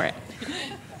 Go for it.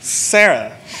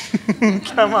 Sarah,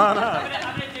 come on up.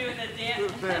 I'm going to do the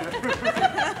dance.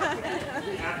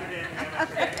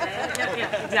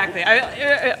 Exactly.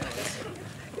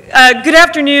 Good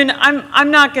afternoon.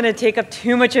 I'm not going to take up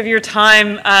too much of your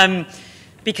time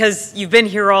because you've been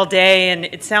here all day, and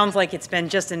it sounds like it's been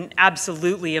just an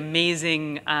absolutely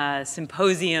amazing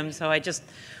symposium. So I just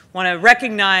want to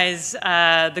recognize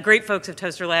the great folks of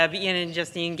Toasterlab, Ian and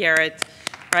Justine Garrett,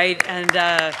 right? And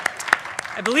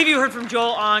I believe you heard from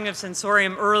Joel Ong of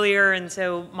Sensorium earlier, and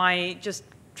so my just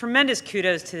tremendous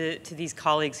kudos to these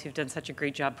colleagues who've done such a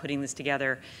great job putting this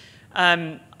together.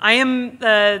 I am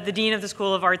the Dean of the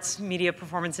School of Arts, Media,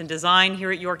 Performance, and Design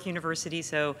here at York University,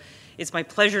 so it's my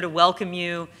pleasure to welcome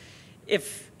you.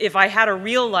 If I had a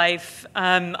real life,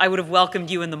 I would have welcomed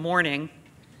you in the morning.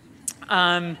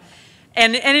 And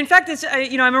in fact, it's,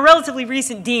 I'm a relatively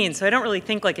recent dean, so I don't really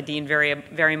think like a dean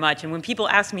very much. And when people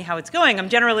ask me how it's going, I'm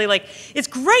generally like, it's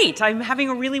great. I'm having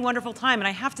a really wonderful time. And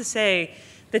I have to say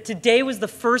that today was the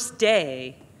first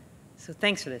day, so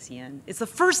thanks for this, Ian. It's the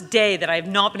first day that I've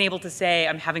not been able to say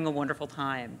I'm having a wonderful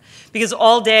time. Because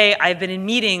all day I've been in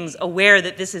meetings aware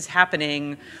that this is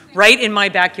happening right in my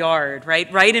backyard,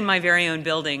 right in my very own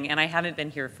building, and I haven't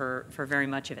been here for very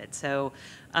much of it. So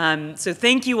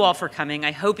thank you all for coming.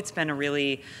 I hope it's been a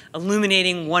really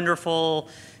illuminating, wonderful,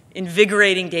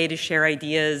 invigorating day to share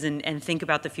ideas and think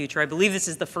about the future. I believe this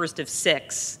is the first of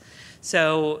 6.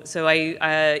 So it's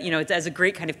as a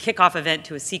great kind of kickoff event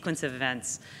to a sequence of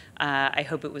events. I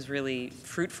hope it was really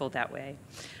fruitful that way.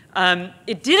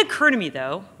 It did occur to me,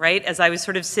 though, right, as I was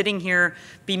sort of sitting here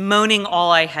bemoaning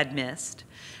all I had missed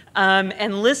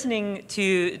and listening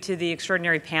to the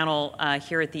extraordinary panel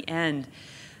here at the end,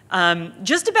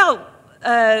 just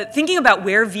about thinking about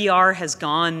where VR has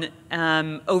gone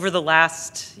over the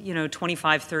last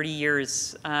 25, 30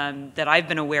 years that I've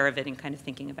been aware of it and kind of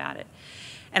thinking about it.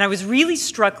 And I was really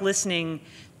struck listening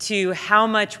to how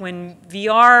much when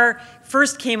VR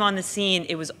first came on the scene,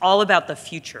 it was all about the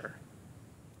future,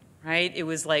 right? It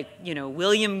was like,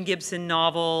 William Gibson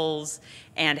novels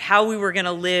and how we were going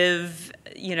to live,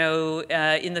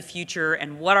 in the future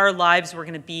and what our lives were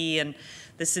going to be and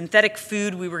the synthetic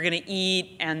food we were going to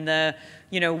eat and the,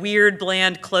 weird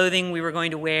bland clothing we were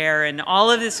going to wear and all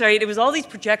of this, right? It was all these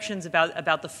projections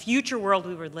about the future world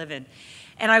we would live in.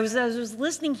 And as I was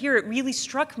listening here, it really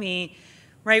struck me,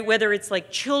 right, whether it's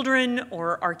like children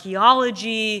or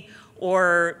archaeology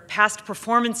or past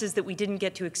performances that we didn't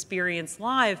get to experience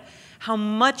live, how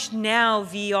much now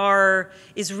VR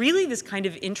is really this kind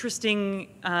of interesting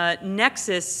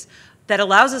nexus that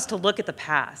allows us to look at the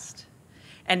past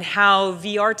and how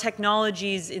VR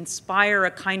technologies inspire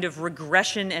a kind of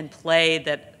regression and play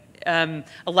that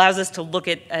allows us to look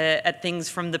at things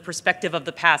from the perspective of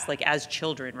the past, like as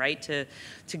children, right?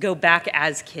 To go back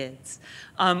as kids.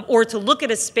 Or to look at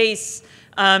a space,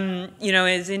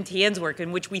 as in Taien's work,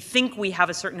 in which we think we have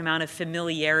a certain amount of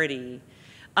familiarity,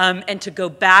 and to go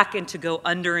back and to go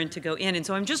under and to go in. And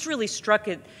so I'm just really struck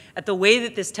at the way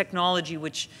that this technology,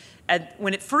 which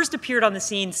when it first appeared on the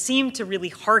scene, seemed to really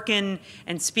hearken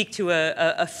and speak to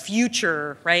a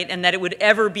future, right? And that it would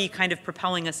ever be kind of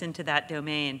propelling us into that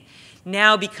domain,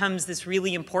 now becomes this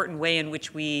really important way in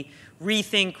which we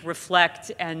rethink,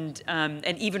 reflect, and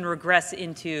even regress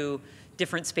into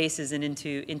different spaces and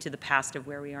into the past of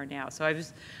where we are now. So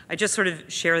I just sort of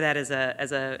share that as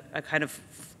a kind of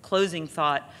closing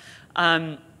thought.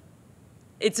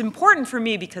 It's important for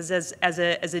me because as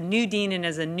a new dean and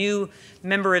as a new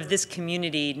member of this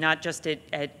community, not just in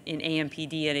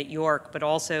AMPD and at York, but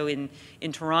also in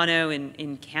Toronto and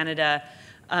in Canada,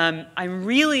 I'm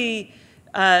really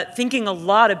thinking a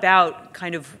lot about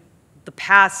kind of the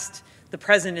past, the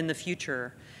present, and the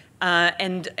future.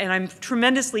 And I'm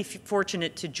tremendously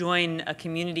fortunate to join a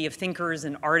community of thinkers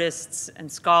and artists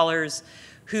and scholars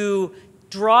who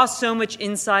draw so much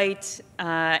insight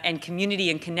and community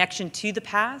and connection to the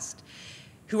past,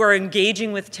 who are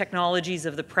engaging with technologies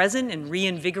of the present and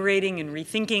reinvigorating and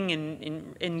rethinking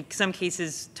and in some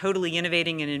cases totally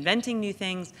innovating and inventing new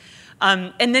things,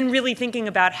 and then really thinking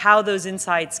about how those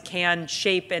insights can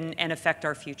shape and affect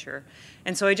our future.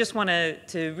 And so I just want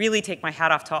to really take my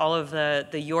hat off to all of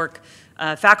the York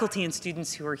faculty and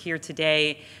students who are here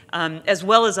today, as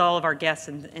well as all of our guests,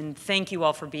 and thank you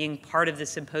all for being part of this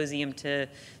symposium to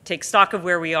take stock of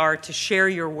where we are, to share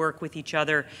your work with each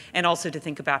other, and also to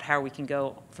think about how we can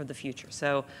go for the future.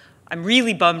 So I'm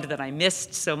really bummed that I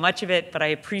missed so much of it, but I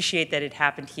appreciate that it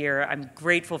happened here. I'm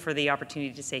grateful for the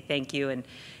opportunity to say thank you, and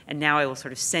now I will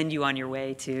sort of send you on your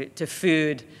way to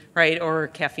food, right, or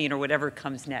caffeine or whatever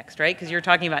comes next, right? Because you're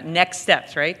talking about next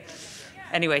steps, right?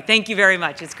 Anyway, thank you very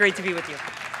much. It's great to be with you.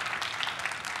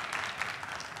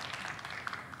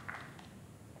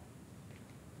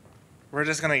 We're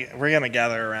gonna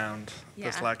gather around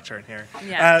this lectern here.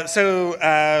 Yeah.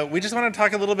 So we just want to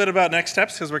talk a little bit about next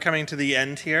steps because we're coming to the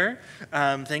end here.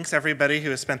 Thanks everybody who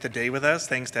has spent the day with us.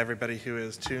 Thanks to everybody who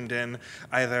is tuned in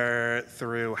either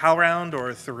through HowlRound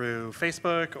or through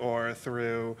Facebook or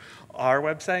through our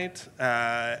website.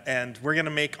 And we're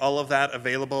gonna make all of that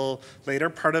available later.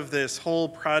 Part of this whole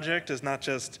project is not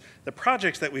just the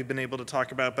projects that we've been able to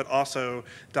talk about, but also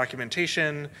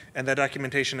documentation. And that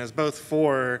documentation is both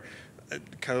for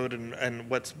code and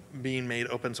what's being made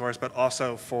open source, but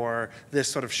also for this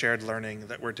sort of shared learning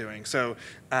that we're doing. So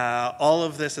all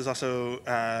of this has also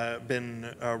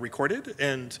been recorded,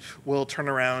 and we'll turn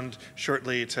around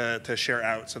shortly to share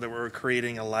out so that we're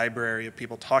creating a library of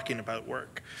people talking about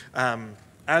work.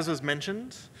 As was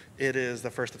mentioned, it is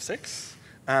the first of 6.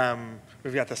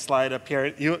 We've got the slide up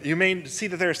here. You may see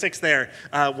that there are 6 there.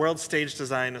 World Stage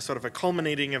Design is sort of a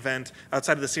culminating event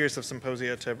outside of the series of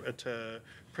symposia to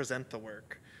present the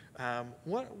work.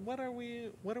 What are we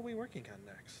working on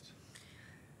next?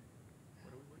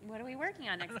 What are we working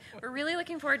on next? We're really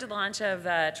looking forward to the launch of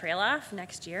Trail Off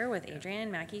next year with Adrian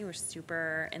and Mackie. We're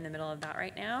super in the middle of that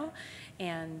right now,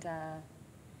 and I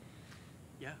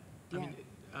mean,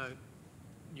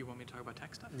 you want me to talk about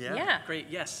tech stuff? Yeah. Great.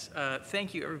 Yes.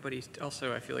 Thank you, everybody.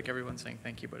 Also, I feel like everyone's saying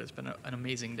thank you, but it's been an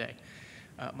amazing day.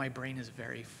 My brain is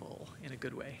very full in a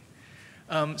good way.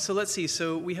 So let's see.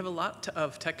 So we have a lot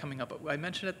of tech coming up. I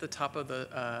mentioned at the top of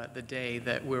the day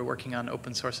that we're working on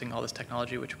open sourcing all this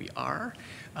technology, which we are.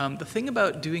 The thing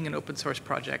about doing an open source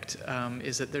project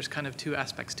is that there's kind of 2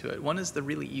 aspects to it. One is the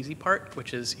really easy part,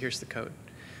 which is here's the code.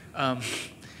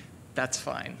 That's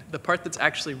fine. The part that's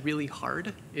actually really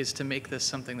hard is to make this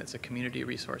something that's a community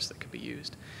resource that could be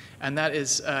used. And that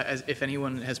is, as if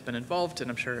anyone has been involved, and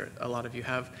I'm sure a lot of you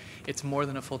have, it's more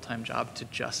than a full-time job to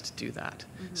just do that.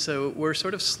 Mm-hmm. So we're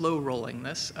sort of slow rolling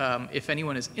this. If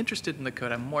anyone is interested in the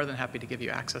code, I'm more than happy to give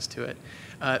you access to it.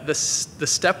 The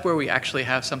step where we actually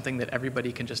have something that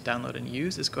everybody can just download and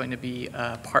use is going to be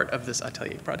part of this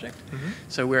Atelier project. Mm-hmm.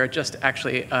 So we're just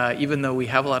actually, even though we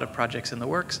have a lot of projects in the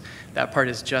works, that part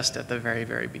is just at the very,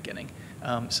 very beginning.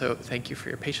 So thank you for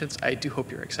your patience. I do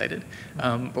hope you're excited,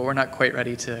 but we're not quite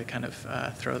ready to kind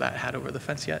of throw that hat over the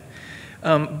fence yet.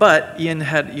 But Ian,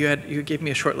 you gave me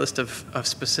a short list of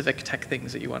specific tech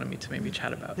things that you wanted me to maybe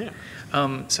chat about. Yeah.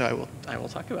 So I will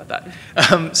talk about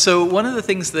that. So one of the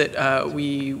things that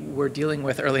we were dealing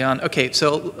with early on. Okay,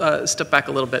 so step back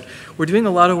a little bit. We're doing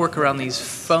a lot of work around these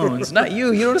phones. Not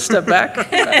you. You don't step back.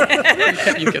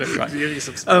 You get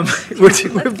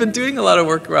it. We've been doing a lot of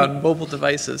work around mobile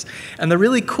devices, and the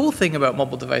really cool thing about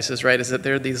mobile devices, right, is that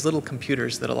they're these little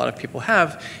computers that a lot of people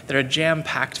have that are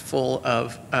jam-packed full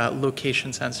of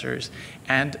location sensors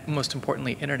and, most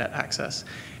importantly, internet access.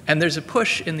 And there's a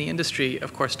push in the industry,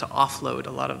 of course, to offload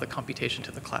a lot of the computation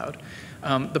to the cloud.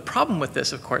 The problem with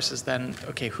this, of course, is then,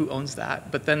 okay, who owns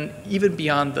that? But then even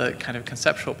beyond the kind of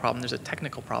conceptual problem, there's a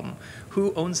technical problem.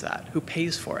 Who owns that? Who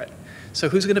pays for it? So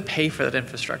who's going to pay for that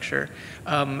infrastructure?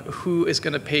 Who is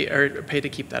going to pay to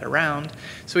keep that around?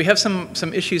 So we have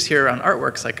some issues here around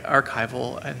artworks like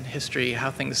archival and history,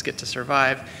 how things get to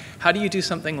survive. How do you do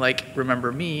something like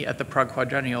Remember Me at the Prague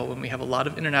Quadrennial when we have a lot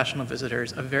of international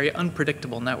visitors, a very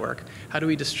unpredictable network? How do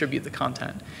we distribute the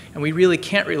content? And we really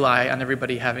can't rely on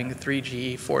everybody having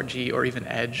 3G, 4G, or even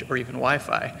Edge, or even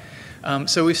Wi-Fi.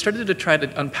 So we started to try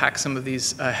to unpack some of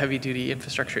these heavy-duty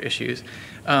infrastructure issues.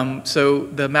 So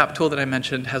the map tool that I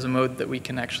mentioned has a mode that we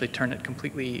can actually turn it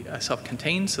completely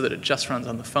self-contained so that it just runs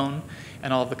on the phone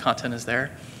and all of the content is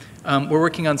there. We're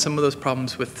working on some of those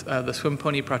problems with the Swim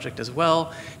Pony project as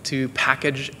well to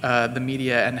package the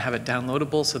media and have it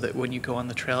downloadable so that when you go on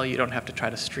the trail, you don't have to try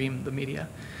to stream the media.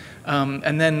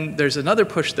 And then there's another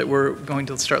push that we're going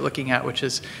to start looking at, which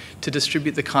is to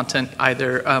distribute the content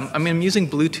either, I'm using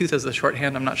Bluetooth as the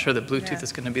shorthand. I'm not sure that Bluetooth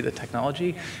is going to be the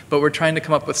technology, but we're trying to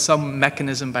come up with some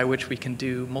mechanism by which we can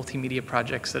do multimedia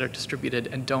projects that are distributed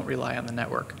and don't rely on the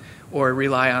network or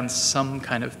rely on some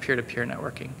kind of peer-to-peer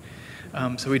networking.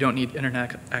 So we don't need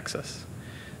internet access.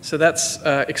 So that's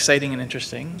exciting and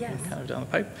interesting, and kind of down the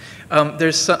pipe.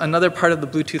 There's another part of the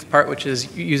Bluetooth part, which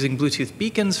is using Bluetooth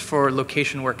beacons for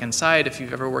location work inside. If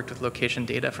you've ever worked with location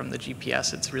data from the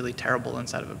GPS, it's really terrible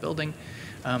inside of a building.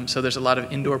 So there's a lot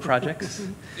of indoor projects,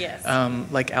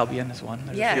 like Albion is one.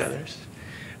 There's a few others.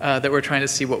 that we're trying to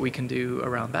see what we can do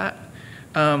around that.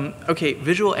 Okay,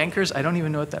 visual anchors, I don't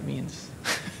even know what that means.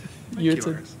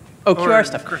 Oh, QR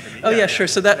stuff. Oh, yeah, sure.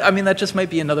 So that, I mean, that just might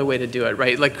be another way to do it,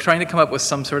 right? Like trying to come up with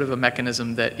some sort of a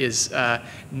mechanism that is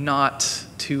not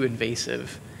too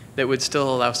invasive, that would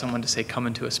still allow someone to, say, come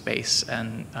into a space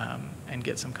and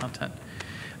get some content.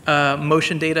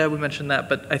 Motion data, we mentioned that,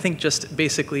 but I think just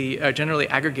basically generally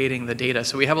aggregating the data.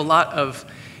 So we have a lot of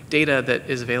data that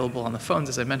is available on the phones,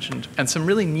 as I mentioned, and some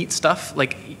really neat stuff.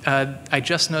 Like I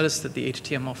just noticed that the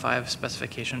HTML5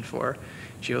 specification for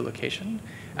geolocation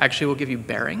actually will give you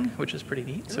bearing, which is pretty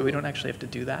neat. So we don't actually have to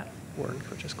do that work,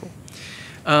 which is cool.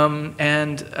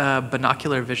 And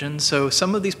binocular vision. So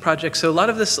some of these projects, so a lot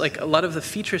of this, like a lot of the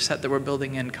feature set that we're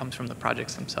building in comes from the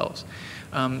projects themselves.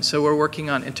 So we're working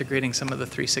on integrating some of the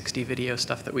 360 video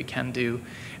stuff that we can do.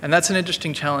 And that's an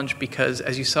interesting challenge because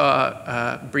as you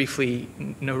saw briefly,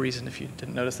 no reason if you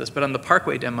didn't notice this, but on the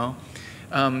Parkway demo,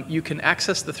 you can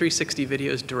access the 360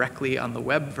 videos directly on the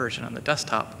web version on the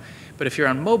desktop. But if you're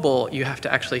on mobile, you have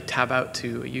to actually tab out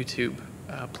to a YouTube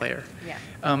player. Yeah.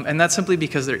 And that's simply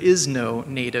because there is no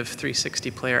native 360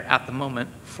 player at the moment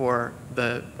for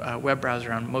the web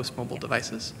browser on most mobile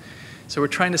devices. So we're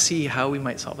trying to see how we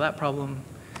might solve that problem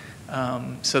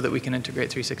so that we can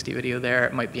integrate 360 video there.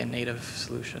 It might be a native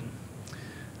solution.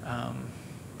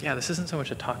 Yeah, this isn't so much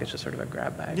a talk, it's just sort of a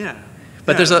grab bag. Yeah.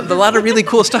 But there's a lot of really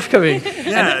cool stuff coming.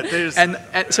 Yeah, there's.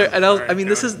 I mean,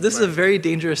 this is a very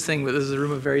dangerous thing, but this is a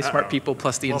room of very smart people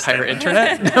plus the entire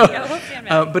internet.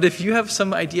 No. But if you have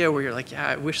some idea where you're like, yeah,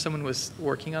 I wish someone was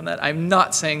working on that, I'm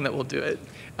not saying that we'll do it.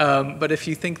 But if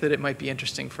you think that it might be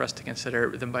interesting for us to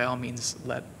consider, then by all means,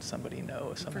 let somebody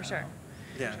know somehow. For sure.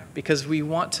 Yeah. Because we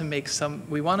want to make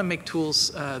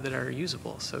tools that are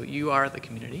usable. So you are the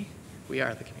community, we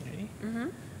are the community. Mm-hmm.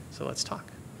 So let's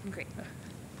talk. Great.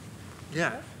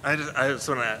 Yeah, I just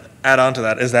want to add on to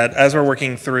that, is that as we're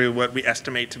working through what we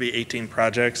estimate to be 18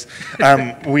 projects,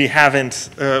 we haven't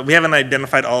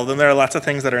identified all of them. There are lots of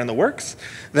things that are in the works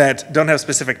that don't have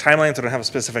specific timelines, or don't have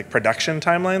specific production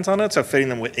timelines on it, so fitting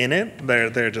them within it,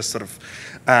 they're just sort of,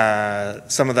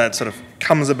 some of that sort of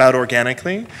comes about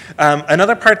organically.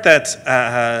 Another part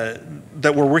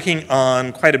that we're working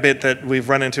on quite a bit that we've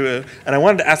run into, and I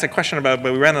wanted to ask a question about,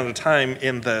 but we ran out of time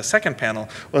in the second panel,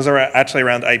 was actually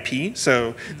around IP.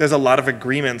 So there's a lot of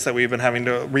agreements that we've been having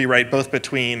to rewrite, both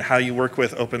between how you work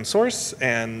with open source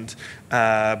and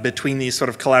between these sort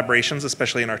of collaborations,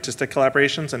 especially in artistic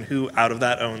collaborations, and who out of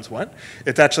that owns what.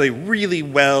 It's actually really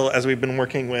well, as we've been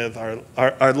working with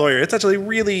our lawyer, it's actually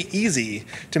really easy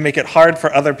to make it hard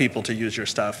for other people to use your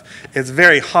stuff. It's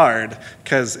very hard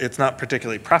because it's not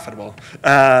particularly profitable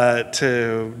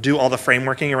to do all the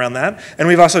frameworking around that. And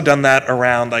we've also done that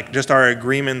around like just our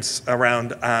agreements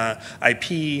around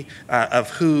IP of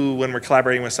who, when we're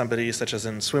collaborating with somebody, such as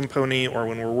in Swim Pony, or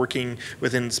when we're working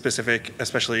within specific,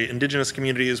 especially indigenous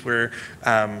communities, where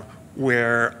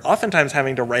we're oftentimes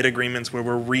having to write agreements where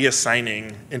we're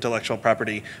reassigning intellectual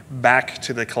property back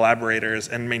to the collaborators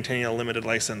and maintaining a limited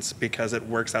license because it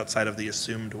works outside of the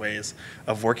assumed ways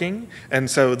of working. And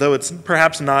so though it's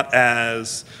perhaps not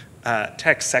as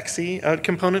tech sexy a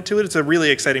component to it, it's a really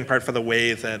exciting part for the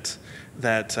way that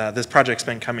this project's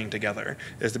been coming together,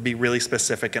 is to be really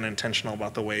specific and intentional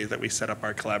about the way that we set up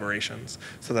our collaborations,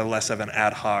 so they're less of an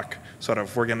ad hoc sort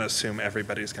of, we're going to assume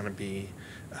everybody's going to be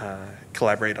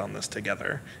collaborate on this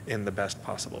together in the best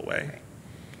possible way.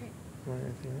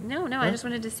 No, I just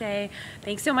wanted to say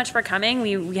thanks so much for coming.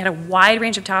 We had a wide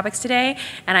range of topics today,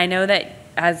 and I know that,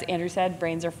 as Andrew said,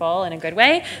 brains are full in a good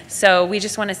way. So we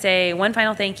just want to say one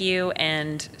final thank you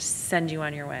and send you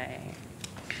on your way.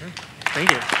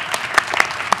 Thank you.